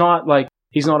 And he's not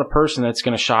a person that's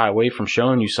going to shy away from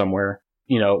showing you somewhere,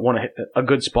 want to hit a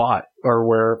good spot or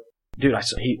where, dude,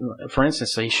 for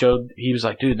instance, he was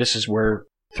like, dude, this is where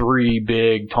 3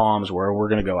 big toms were. We're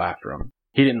going to go after them.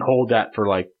 He didn't hold that for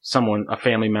like someone, a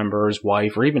family member, his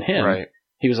wife, or even him. Right.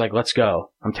 He was like, let's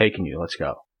go. I'm taking you. Let's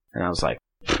go. And I was like,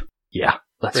 yeah,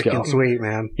 let's go. Sweet,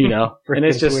 man. And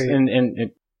it's just, sweet.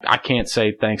 and I can't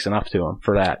say thanks enough to him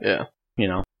for that. Yeah.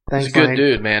 Thanks, He's a good Mike.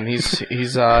 dude, man.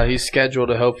 He's scheduled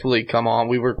to hopefully come on.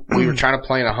 We were trying to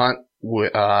plan a hunt.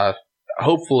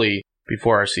 Hopefully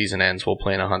before our season ends, we'll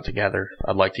plan a hunt together.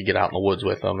 I'd like to get out in the woods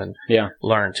with him and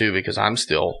learn too, because I'm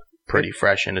still pretty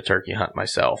fresh into turkey hunt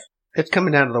myself. It's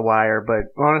coming down to the wire, but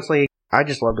honestly, I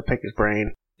just love to pick his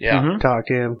brain. Yeah. Talk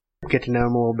to him, get to know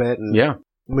him a little bit, and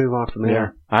move on from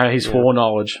there. He's full of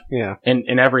knowledge. Yeah.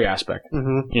 In every aspect.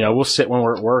 Mm-hmm. We'll sit when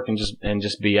we're at work and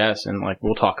just BS, and like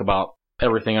we'll talk about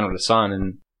everything under the sun,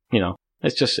 and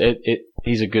it's just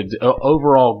he's a good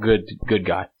overall good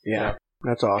guy. Yeah.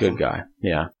 That's awesome. Good guy.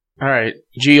 Yeah. All right.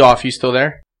 G-Off, you still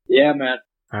there? Yeah, man.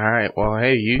 All right. Well,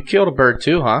 hey, you killed a bird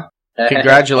too, huh?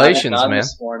 Congratulations, man.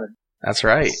 This morning. That's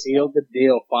right. Sealed the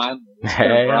deal finally.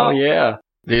 Hell yeah.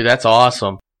 Dude, that's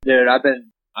awesome. Dude, I've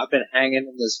been hanging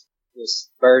in this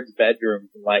bird's bedroom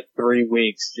for like 3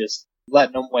 weeks, just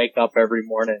letting them wake up every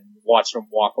morning and watching them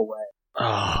walk away.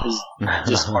 Oh. It was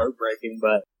just heartbreaking,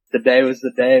 but the day was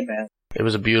the day, man. It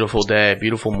was a beautiful day, a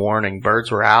beautiful morning.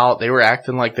 Birds were out. They were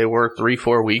acting like they were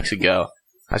 3-4 weeks ago.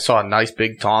 I saw a nice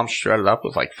big tom strutted up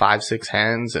with like 5-6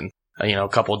 hens and a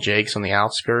couple jakes on the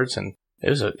outskirts, and it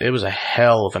was a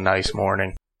hell of a nice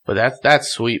morning. But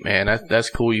that's sweet, man. That's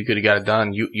cool. You could have got it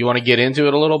done. You want to get into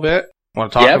it a little bit?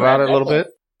 Want to talk about it a little bit?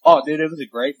 Oh, dude, it was a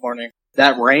great morning.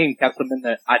 That rain kept them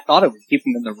I thought it would keep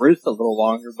them in the roost a little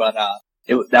longer, but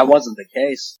that wasn't the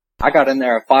case. I got in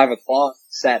there at 5 o'clock,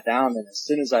 sat down, and as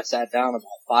soon as I sat down, about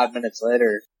 5 minutes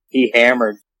later, he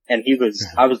hammered, and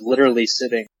I was literally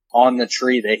sitting on the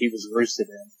tree that he was roosted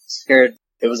in. Scared.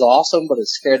 It was awesome, but it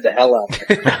scared the hell out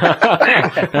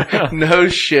of me. No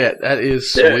shit. That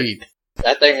is sweet. Dude,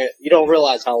 that thing, you don't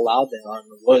realize how loud they are in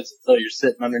the woods until you're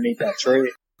sitting underneath that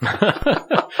tree.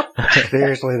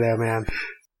 Seriously though, man.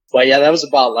 But yeah, that was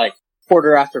about like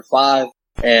 5:15,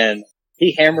 and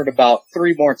he hammered about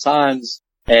 3 more times,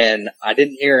 and I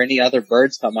didn't hear any other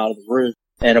birds come out of the roost.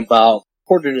 And about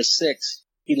 5:45,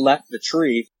 he left the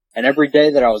tree, and every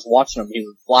day that I was watching him, he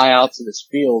would fly out to this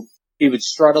field. He would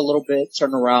strut a little bit,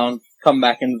 turn around, come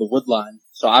back into the woodline.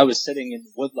 So I was sitting in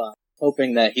the woodline,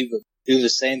 hoping that he would do the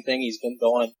same thing he's been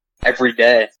doing every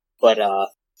day. But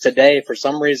today, for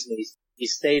some reason, he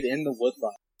stayed in the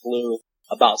woodline, flew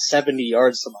about 70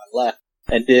 yards to my left,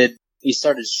 and he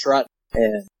started strutting,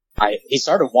 and he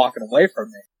started walking away from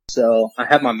me. So I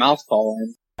had my mouth call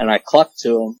in, and I clucked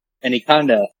to him, and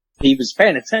he was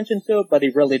paying attention to it, but he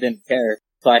really didn't care.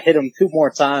 So I hit him 2 more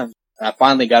times, and I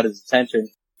finally got his attention,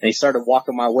 and he started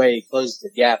walking my way. He closed the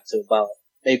gap to about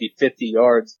maybe 50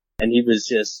 yards, and he was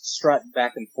just strutting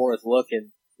back and forth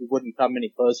looking. He wouldn't come any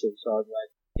closer, so I was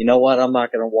like, you know what, I'm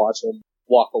not going to watch him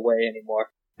walk away anymore.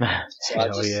 So I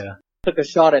just took a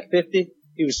shot at 50.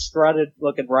 He was strutted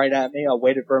looking right at me. I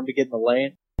waited for him to get in the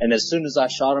lane, and as soon as I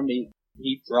shot him,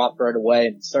 he dropped right away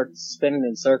and started spinning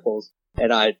in circles,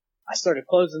 and I started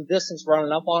closing distance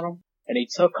running up on him, and he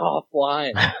took off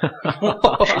flying.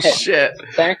 Oh, shit.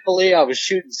 Thankfully, I was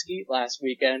shooting skeet last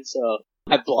weekend, so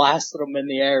I blasted him in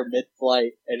the air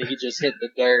mid-flight, and he just hit the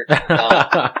dirt.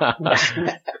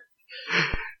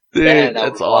 Dude, man,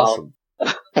 that's awesome.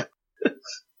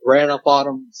 Ran up on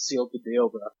him, sealed the deal,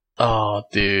 bro. Oh,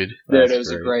 dude. Dude, it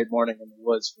was a great morning in the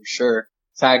woods for sure.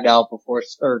 Tagged out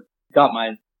got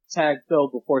my tag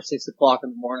filled before 6 o'clock in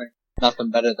the morning.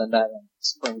 Nothing better than that in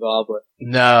spring gobbler.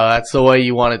 No, that's the way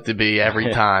you want it to be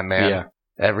every time, man. Yeah.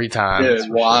 Every time.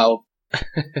 Dude, wild.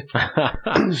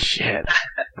 Shit.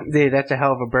 Dude, that's a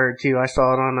hell of a bird, too. I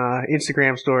saw it on an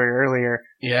Instagram story earlier.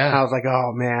 Yeah. I was like,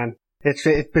 oh, man. It's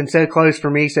been so close for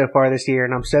me so far this year,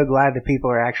 and I'm so glad that people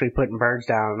are actually putting birds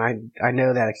down. And I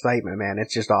know that excitement, man.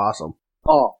 It's just awesome.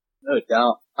 Oh, no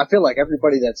doubt. I feel like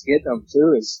everybody that's getting them,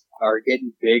 too, are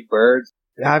getting big birds.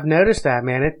 I've noticed that,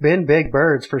 man. It's been big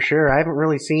birds for sure. I haven't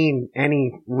really seen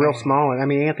any real small ones. I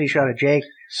mean, Anthony shot a jake.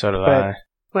 So did I.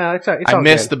 Well, it's I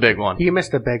missed the big one. You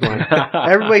missed the big one.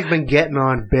 Everybody's been getting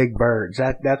on big birds.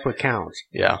 That's what counts.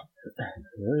 Yeah.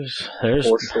 There's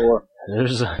For sure.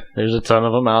 there's a ton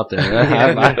of them out there.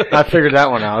 I figured that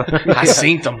one out. I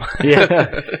seen them. Yeah,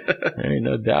 there ain't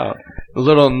no doubt. A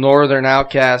little Northern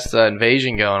Outcast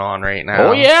invasion going on right now.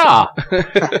 Oh yeah,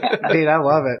 Dude, I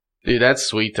love it. Dude, that's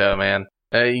sweet though, man.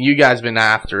 You guys been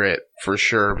after it for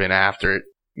sure. Been after it,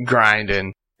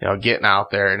 grinding, getting out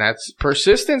there, and that's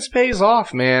persistence pays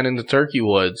off, man. In the turkey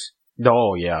woods,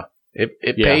 oh yeah, it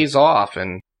Yeah. pays off,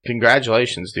 and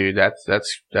congratulations, dude.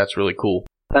 That's really cool.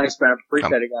 Thanks, man. Appreciate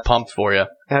I'm it, guys. pumped for you.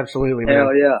 Absolutely, man.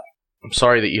 Hell yeah. I'm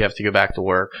sorry that you have to go back to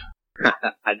work.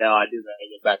 I know, I do that. I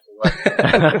get back to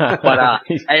work. But,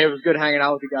 hey, it was good hanging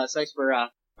out with you guys. Thanks for,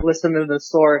 listening to the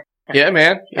story. Yeah,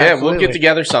 man. Yeah, we'll Absolutely. get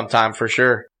together sometime for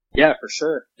sure. Yeah, for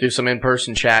sure. Do some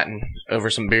in-person chatting over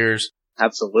some beers.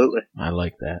 Absolutely. I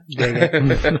like that.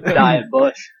 Diet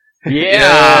Bush.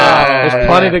 Yeah, there's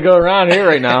plenty to go around here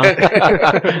right now.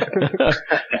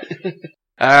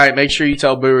 All right, make sure you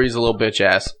tell Boer he's a little bitch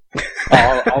ass.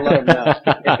 I'll let him know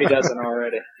if he doesn't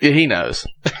already. Yeah, he knows.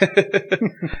 All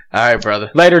right,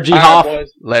 brother. Later, G All Hoff. right,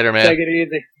 boys. Later, man. Take it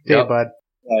easy. See ya, Yep. bud.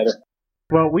 Later.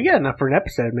 Well, we got enough for an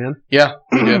episode, man. Yeah,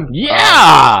 we do.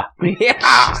 Yeah, Yeah.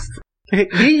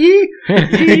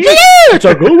 it's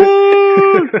a good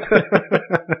one.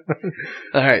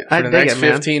 All right, for I the dig next it,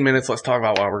 man. 15 minutes, let's talk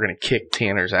about why we're going to kick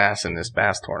Tanner's ass in this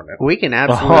bass tournament. We can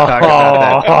absolutely talk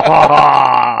about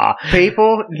that.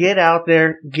 People, get out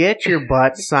there, get your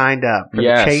butts signed up for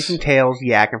Yes. the Chasing Tails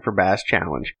Yakking for Bass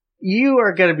Challenge. You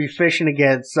are going to be fishing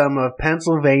against some of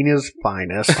Pennsylvania's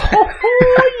finest.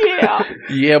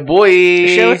 Yeah, boy.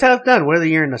 Show us how it's done, whether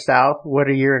you're in the South,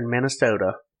 whether you're in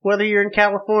Minnesota, whether you're in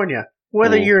California,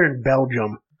 whether Ooh. you're in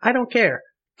Belgium. I don't care.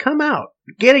 Come out.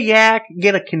 Get a yak,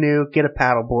 get a canoe, get a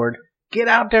paddleboard. Get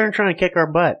out there and try and kick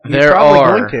our butt. You're There probably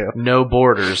are going to. no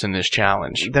borders in this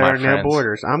challenge. There my are no friends.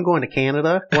 borders. I'm going to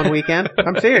Canada one weekend.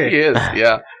 I'm He serious. is,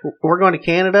 yeah. We're going to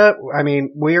Canada. I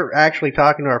mean, we're actually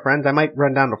talking to our friends. I might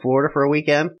run down to Florida for a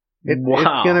weekend. It's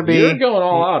going to be... You're going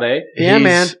all out, eh? Yeah,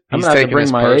 man. I'm He's gonna have to taking bring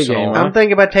his my A personal. game, huh? I'm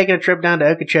thinking about taking a trip down to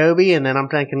Okeechobee, and then I'm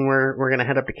thinking we're going to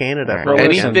head up to Canada for a Well,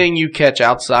 weekend. Anything you catch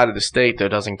outside of the state, though,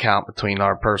 doesn't count between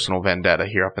our personal vendetta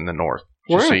here up in the north.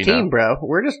 We're Just on so a you team, know. bro.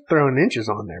 We're just throwing inches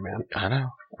on there, man.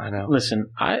 I know.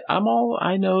 Listen, I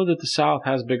know that the South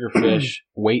has bigger fish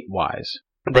weight wise.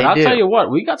 But They I'll do. tell you what,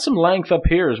 we got some length up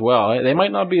here as well. They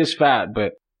might not be as fat,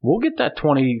 but we'll get that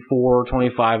 24,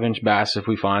 25 inch bass if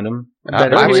we find them.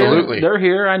 Absolutely. They're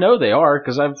here. I know they are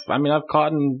because I've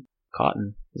caught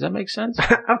cotton. Does that make sense?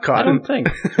 I've caught I him. don't think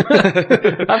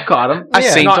I've caught them. I've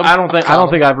seen them. I don't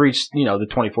think I've reached the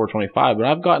 24, 25, but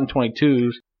I've gotten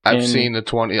 22s. I've And, seen the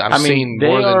 20. I've I mean, seen they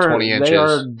more are- than 20 inches. They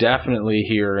are definitely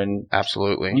here, and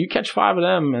Absolutely. you catch 5 of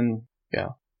them, and Yeah.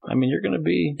 I mean you're gonna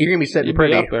be Sitting you'll be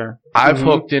pretty. up there. I've Mhm.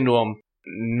 hooked into them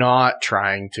not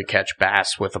trying to catch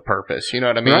bass with a purpose. You know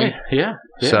what I mean? Right? Yeah.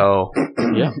 So,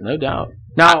 Yeah, no doubt.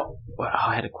 Now,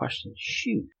 I had a question.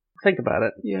 Shoot. Think about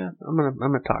it. Yeah. I'm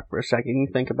gonna talk for a second. You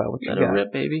think about what you Let got. it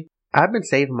rip, baby. I've been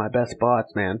saving my best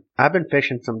spots, man. I've been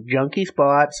fishing some junky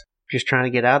spots, just trying to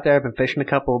get out there. I've been fishing a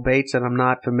couple of baits that I'm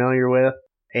not familiar with,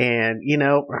 and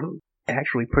I'm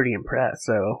actually pretty impressed.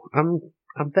 So I'm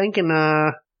thinking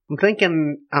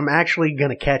I'm actually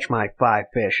gonna catch my 5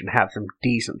 fish and have some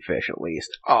decent fish at least.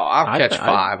 I'll catch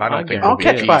 5. I don't think I'll I'll it'll be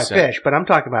catch 5 decent. fish, but I'm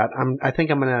talking about I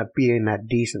think I'm gonna be in that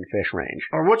decent fish range.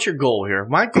 Or what's your goal here?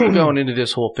 My goal going into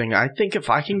this whole thing, I think if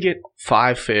I can get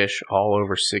 5 fish all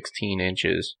over 16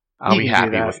 inches, I'll You be can do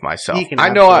happy that. with myself. You can I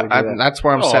know absolutely do that. that's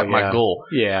where I'm Oh, setting my yeah. goal.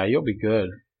 Yeah, you'll be good.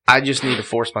 I just need to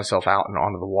force myself out and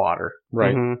onto the water.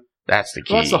 Right. Mhm. That's the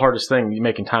key. Well, that's the hardest thing,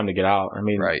 making time to get out. I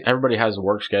mean, Right. everybody has a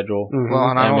work schedule. Mhm. Well,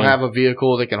 and I I don't mean- have a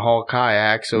vehicle that can haul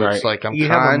kayak, so it's Right. like I'm You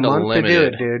have a kind of month limited. to do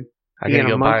it, dude. I You gotta got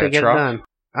go a buy month to a get truck. it done.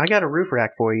 I got a roof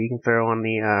rack for you. You can throw on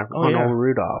the Oh, on yeah. old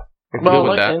Rudolph. I'm Well, good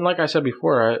with that. like I said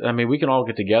before, I mean, we can all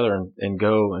get together and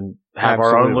go and have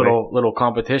our own Absolutely. little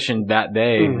competition that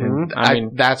day. Mhm. And, I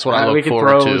mean, that's what I we look can forward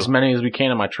throw to. as many as we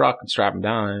can in my truck and strap them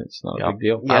down. And it's not a Yep. big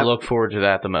deal. Yep. I look forward to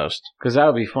that the most. Because that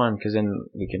would be fun. Because then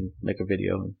we can make a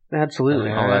video.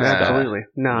 Absolutely. Oh, that's Absolutely.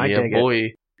 No, I yeah, dig boy.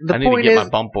 it. The I need to point get is, my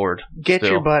bump board. get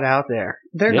still. your butt out there.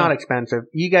 They're Yeah. not expensive.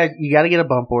 You got to get a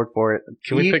bump board for it.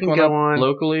 Can we you pick can one go up on,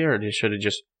 locally, or should it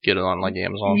just get it on like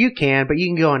Amazon? You can, but you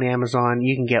can go on Amazon.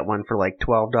 You can get one for like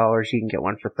 $12. You can get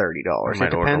one for $30. I It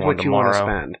might order depends one what you want to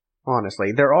tomorrow. spend.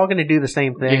 Honestly, they're all going to do the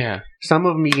same thing. Yeah. Some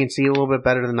of them you can see a little bit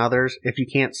better than others. If you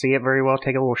can't see it very well,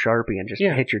 take a little Sharpie and just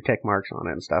Yeah. hit your tick marks on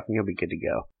it and stuff, and you'll be good to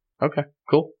go. Okay.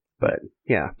 Cool. But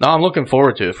yeah, No, I'm looking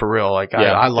forward to it for real. Like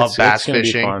I love bass gonna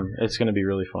fishing. Be fun. It's going to be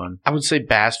really fun. I would say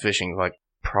bass fishing is like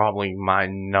probably my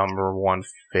number one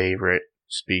favorite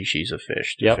species of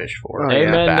fish to fish for. Oh, yeah.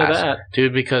 Amen to Bass. that.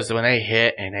 Dude, because when they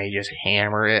hit and they just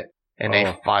hammer it and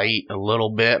they fight a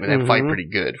little bit, I mean, they fight pretty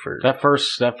good for That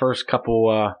first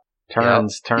couple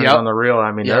turns on the reel.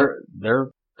 I mean, they're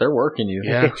working you.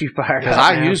 Yeah. Get you fired Because up,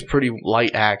 I man. use pretty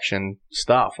light action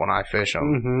stuff when I fish them.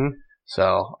 Mm-hmm.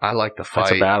 So I like the fight.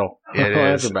 That's a battle. It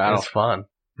That's is. a battle. It's fun.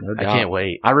 No I doubt. can't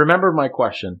wait. I remember my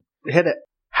question. Hit it.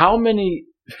 How many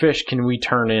fish can we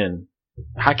turn in?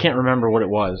 I can't remember what it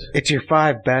was. It's your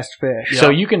 5 best fish. So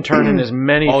you can turn in as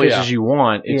many fish as you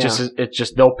want. It's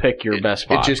just they'll pick your best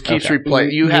 5. It just keeps Okay.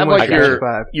 replaying. You have want like to catch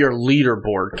 5. your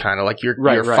leaderboard, kind of like your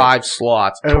Right. 5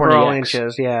 slots. Overall 20X.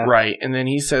 inches, yeah. Right, and then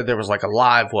he said there was like a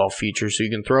live well feature, so you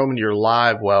can throw them into your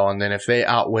live well, and then if they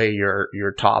outweigh your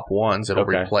top ones, it'll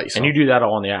replace them. And you do that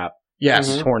all on the app.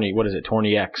 Yes. What is it?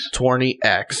 20X. 20X.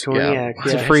 20X, Yeah.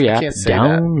 It's a yeah. free I app. can't say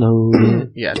that. Download it.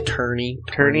 Yeah, Tourney.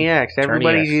 Tourney X.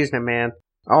 Everybody's X. using it, man.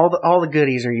 All the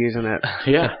goodies are using it.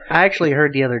 Yeah. I actually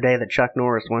heard the other day that Chuck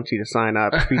Norris wants you to sign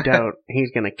up. If you don't,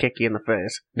 he's going to kick you in the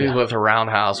face. He's with a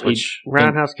roundhouse, which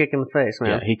Roundhouse kick in the face, Yeah,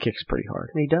 man. he kicks pretty hard.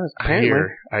 He does. I Apparently.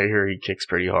 hear he kicks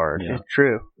pretty hard. Yeah. It's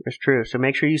true. It's true. So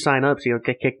make sure you sign up so you'll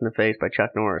get kicked in the face by Chuck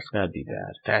Norris. That'd be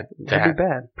bad. That'd be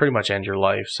bad. pretty much end your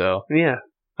life. So Yeah.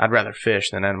 I'd rather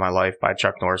fish than end my life by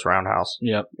Chuck Norris roundhouse.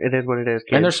 Yep. It is what it is,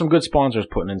 kids. And there's some good sponsors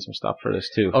putting in some stuff for this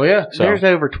too. Oh yeah, So There's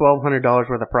over $1,200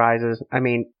 worth of prizes. I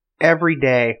mean, every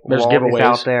day There's Walt giveaways. is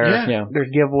out there. Yeah. There's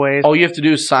giveaways. all you have to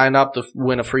do is sign up to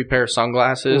win a free pair of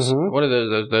sunglasses. Mhm. What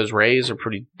are those Rays are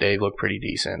pretty. They look pretty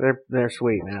decent. They're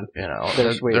sweet, man. You know,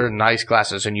 they're sweet. They're nice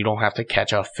glasses, and you don't have to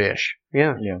catch a fish.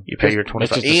 Yeah. yeah. You pay your It's $25.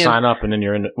 just to sign up and then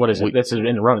you're in. What is it? That's in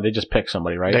the run. They just pick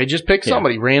somebody, right? They just pick Yeah.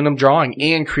 somebody, random drawing,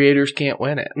 and creators can't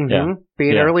win it. Mm-hmm. Yeah. Be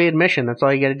an Yeah. early admission. That's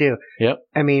all you got to do. Yep.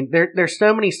 I mean, there's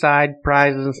so many side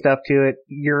prizes and stuff to it.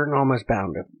 You're almost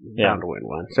bound to win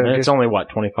one. So And it's just only what,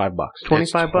 $25.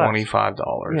 $25.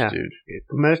 $25, Yeah. dude.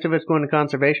 Most of it's going to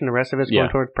conservation. The rest of it's Yeah.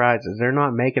 going towards prizes. They're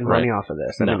not making money off of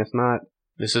this. I No. mean, it's not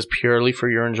This is purely for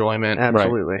your enjoyment.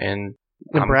 absolutely. And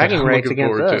The bragging rights looking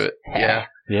against forward us. to it. Yeah.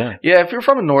 Yeah. Yeah, if you're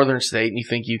from a northern state and you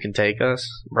think you can take us,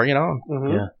 bring it on.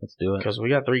 Mhm. Yeah. Let's do it. Because we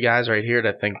got 3 guys right here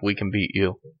that think we can beat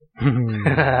you. Let's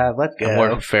And go.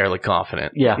 we're fairly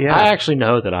confident. Yeah. Yeah. I actually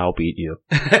know that I'll beat you.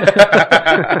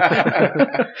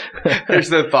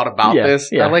 There's no thought about this.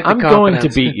 Yeah. I like the I'm going to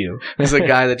confidence. beat you. This is a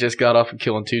guy that just got off of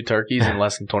killing 2 turkeys in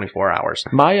less than 24 hours.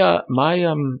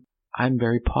 I'm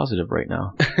very positive right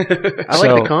now. I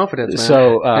like the confidence, man.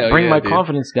 So Hell bring yeah, my dude.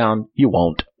 confidence down. You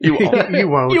won't. You won't. You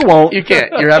won't. You won't. You can't.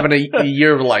 You're having a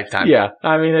year of a lifetime. Yeah.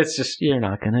 I mean, it's just you're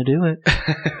not gonna do it.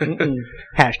 Mm-mm.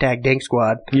 Hashtag Dink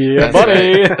Squad. Yeah,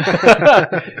 buddy.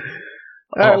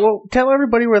 All right, well, tell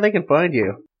everybody where they can find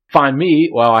you. Find me.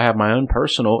 Well, I have my own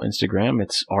personal Instagram.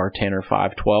 It's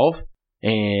rtanner512,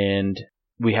 and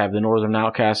we have the Northern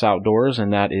Outcast Outdoors,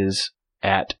 and that is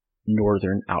at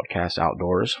Northern Outcast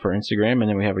Outdoors for Instagram, and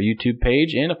then we have a YouTube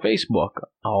page and a Facebook,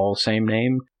 all same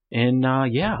name. And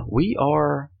yeah, we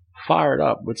are fired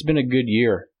up. It's been a good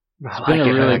year. It's been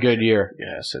a really good year.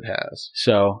 Yes, it has.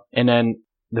 So, and then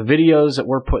the videos that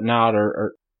we're putting out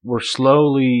are we're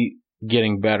slowly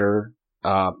getting better.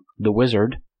 The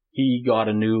Wizard, he got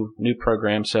a new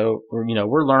program, so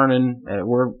we're learning.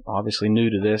 We're obviously new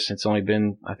to this. It's only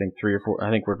been, I think, 3 or 4. I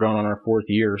think we're going on our 4th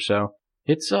year, so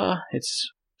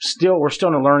we're still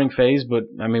in a learning phase. But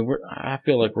I mean, I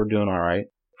feel like we're doing all right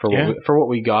for what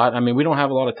we got. I mean, we don't have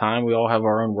a lot of time. We all have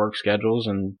our own work schedules,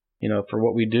 and for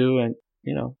what we do, and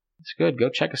it's good. Go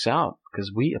check us out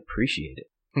because we appreciate it.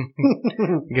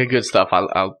 Good stuff.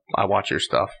 I watch your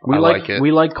stuff. We I like it.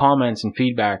 We like comments and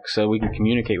feedback so we can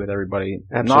communicate with everybody.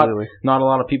 Absolutely. Not a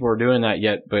lot of people are doing that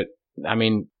yet, but I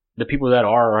mean, the people that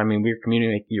are, I mean,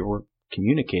 we're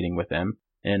communicating with them,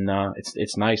 and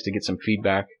it's nice to get some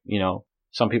feedback.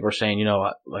 Some people are saying,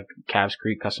 like Calves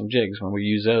Creek custom jigs, when we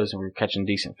use those and we're catching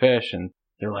decent fish, and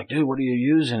they're like, dude, what are you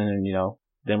using? And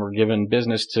then we're giving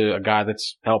business to a guy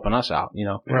that's helping us out.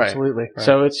 Right. Absolutely.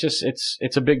 So it's just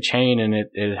it's a big chain, and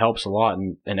it helps a lot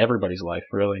in everybody's life,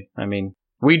 really. I mean,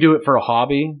 we do it for a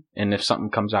hobby, and if something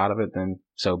comes out of it, then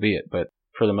so be it. But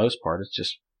for the most part, it's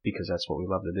just because that's what we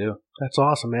love to do. That's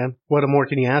awesome, man. What more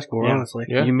can you ask for, Yeah. honestly?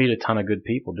 Yeah. You meet a ton of good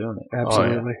people doing it.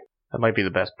 Absolutely. That might be the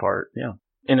best part. Yeah.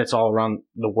 And it's all around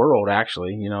the world,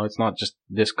 actually. It's not just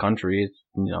this country. It's,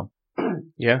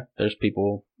 Yeah. there's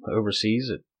people overseas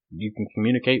that you can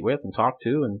communicate with and talk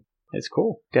to, and it's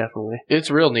cool. Definitely.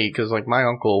 It's real neat because, like, my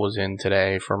uncle was in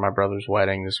today for my brother's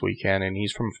wedding this weekend, and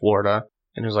he's from Florida.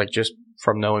 And it was like just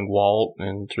from knowing Walt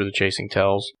and through the Chasing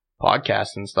Tells podcast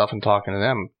and stuff and talking to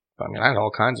them. I mean, I had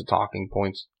all kinds of talking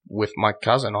points with my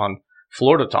cousin on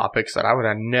Florida topics that I would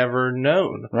have never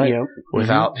known Right. Yep.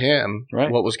 without him Right.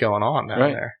 what was going on down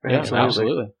Right. there. Yeah, Absolutely.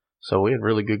 absolutely. So we had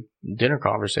really good dinner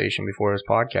conversation before this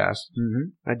podcast.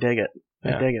 I dig it.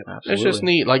 Yeah. I dig it. Absolutely. It's just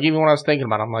neat. Like, even when I was thinking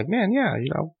about it, I'm like, man, yeah,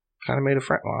 kind of made a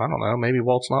friend. Well, I don't know. Maybe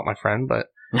Walt's not my friend, but,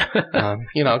 kind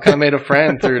of made a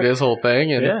friend through this whole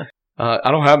thing. And Yeah.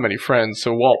 I don't have many friends,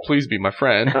 so Walt, please be my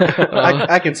friend.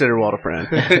 I consider Walt a friend.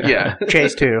 Yeah.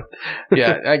 Chase too.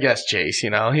 Yeah, I guess Chase, he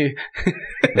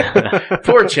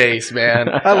poor Chase, man.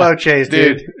 I love Chase,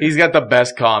 dude. He's got the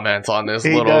best comments on this He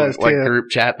little does, too. group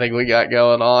chat thing we got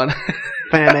going on.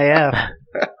 Fan AF.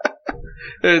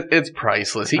 It's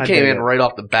priceless. He I came dig in it. right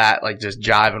off the bat, like, just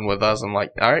jiving with us. I'm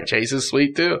like, all right, Chase is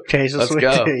sweet too. Chase is Let's sweet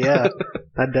go. too. Yeah,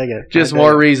 I dig it. Just I dig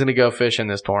more it. reason to go fish in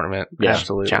this tournament. Yeah.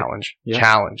 Absolutely. Challenge. Yeah.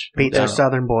 Challenge. Beat Yeah. those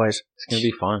Southern boys. It's going to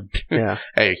be fun. Yeah.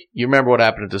 Hey, you remember what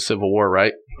happened at the Civil War,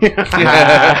 right? Okay. Okay,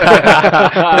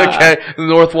 the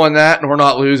North won that, and we're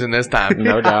not losing this time.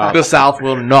 No doubt. The South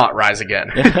will not rise again.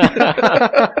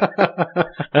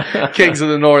 Kings of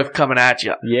the North coming at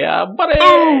you. Yeah, buddy.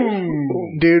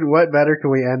 Dude, what better can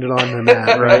we end it on than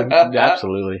that, right?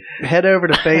 Absolutely. Head over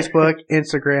to Facebook,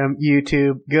 Instagram,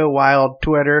 YouTube, Go Wild,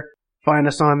 Twitter. Find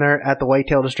us on there at the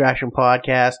Whitetail Distraction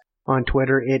Podcast. On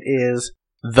Twitter, it is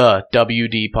The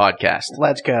WD Podcast.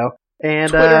 Let's Go.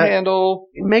 And Twitter handle.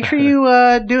 make sure you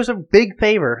do us a big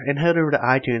favor and head over to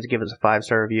iTunes and give us a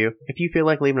 5-star review. If you feel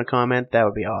like leaving a comment, that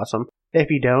would be awesome.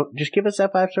 If you don't, just give us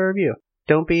that 5-star review.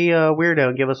 Don't be a weirdo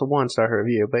and give us a 1-star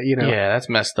review. But, Yeah, that's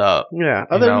messed up. Yeah.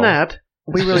 Other than that,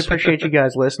 we really appreciate you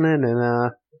guys listening,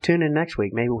 and tune in next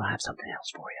week. Maybe we'll have something else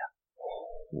for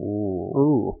you.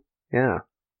 Ooh. Yeah.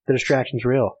 The distraction's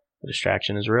real. The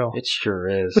distraction is real. It sure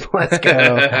is. Let's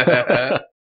go.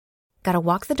 Gotta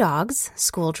walk the dogs,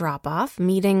 school drop-off,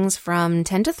 meetings from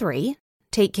 10 to 3,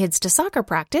 take kids to soccer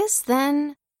practice,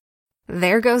 then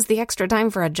there goes the extra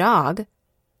time for a jog.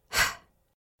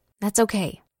 That's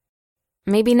okay.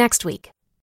 Maybe next week.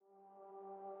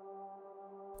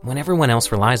 When everyone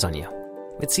else relies on you,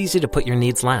 it's easy to put your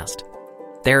needs last.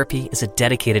 Therapy is a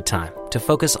dedicated time to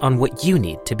focus on what you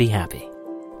need to be happy,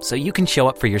 so you can show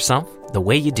up for yourself the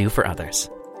way you do for others.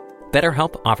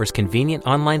 BetterHelp offers convenient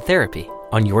online therapy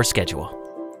on your schedule.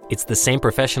 It's the same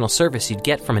professional service you'd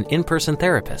get from an in-person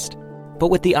therapist, but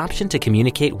with the option to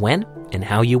communicate when and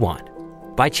how you want,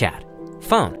 by chat,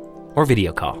 phone, or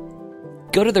video call.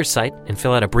 Go to their site and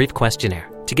fill out a brief questionnaire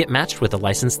to get matched with a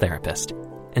licensed therapist,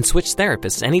 and switch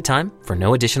therapists anytime for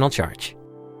no additional charge.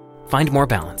 Find more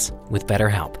balance with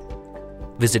BetterHelp.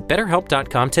 Visit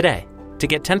BetterHelp.com today to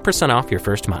get 10% off your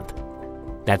first month.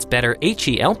 That's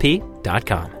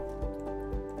BetterHelp.com.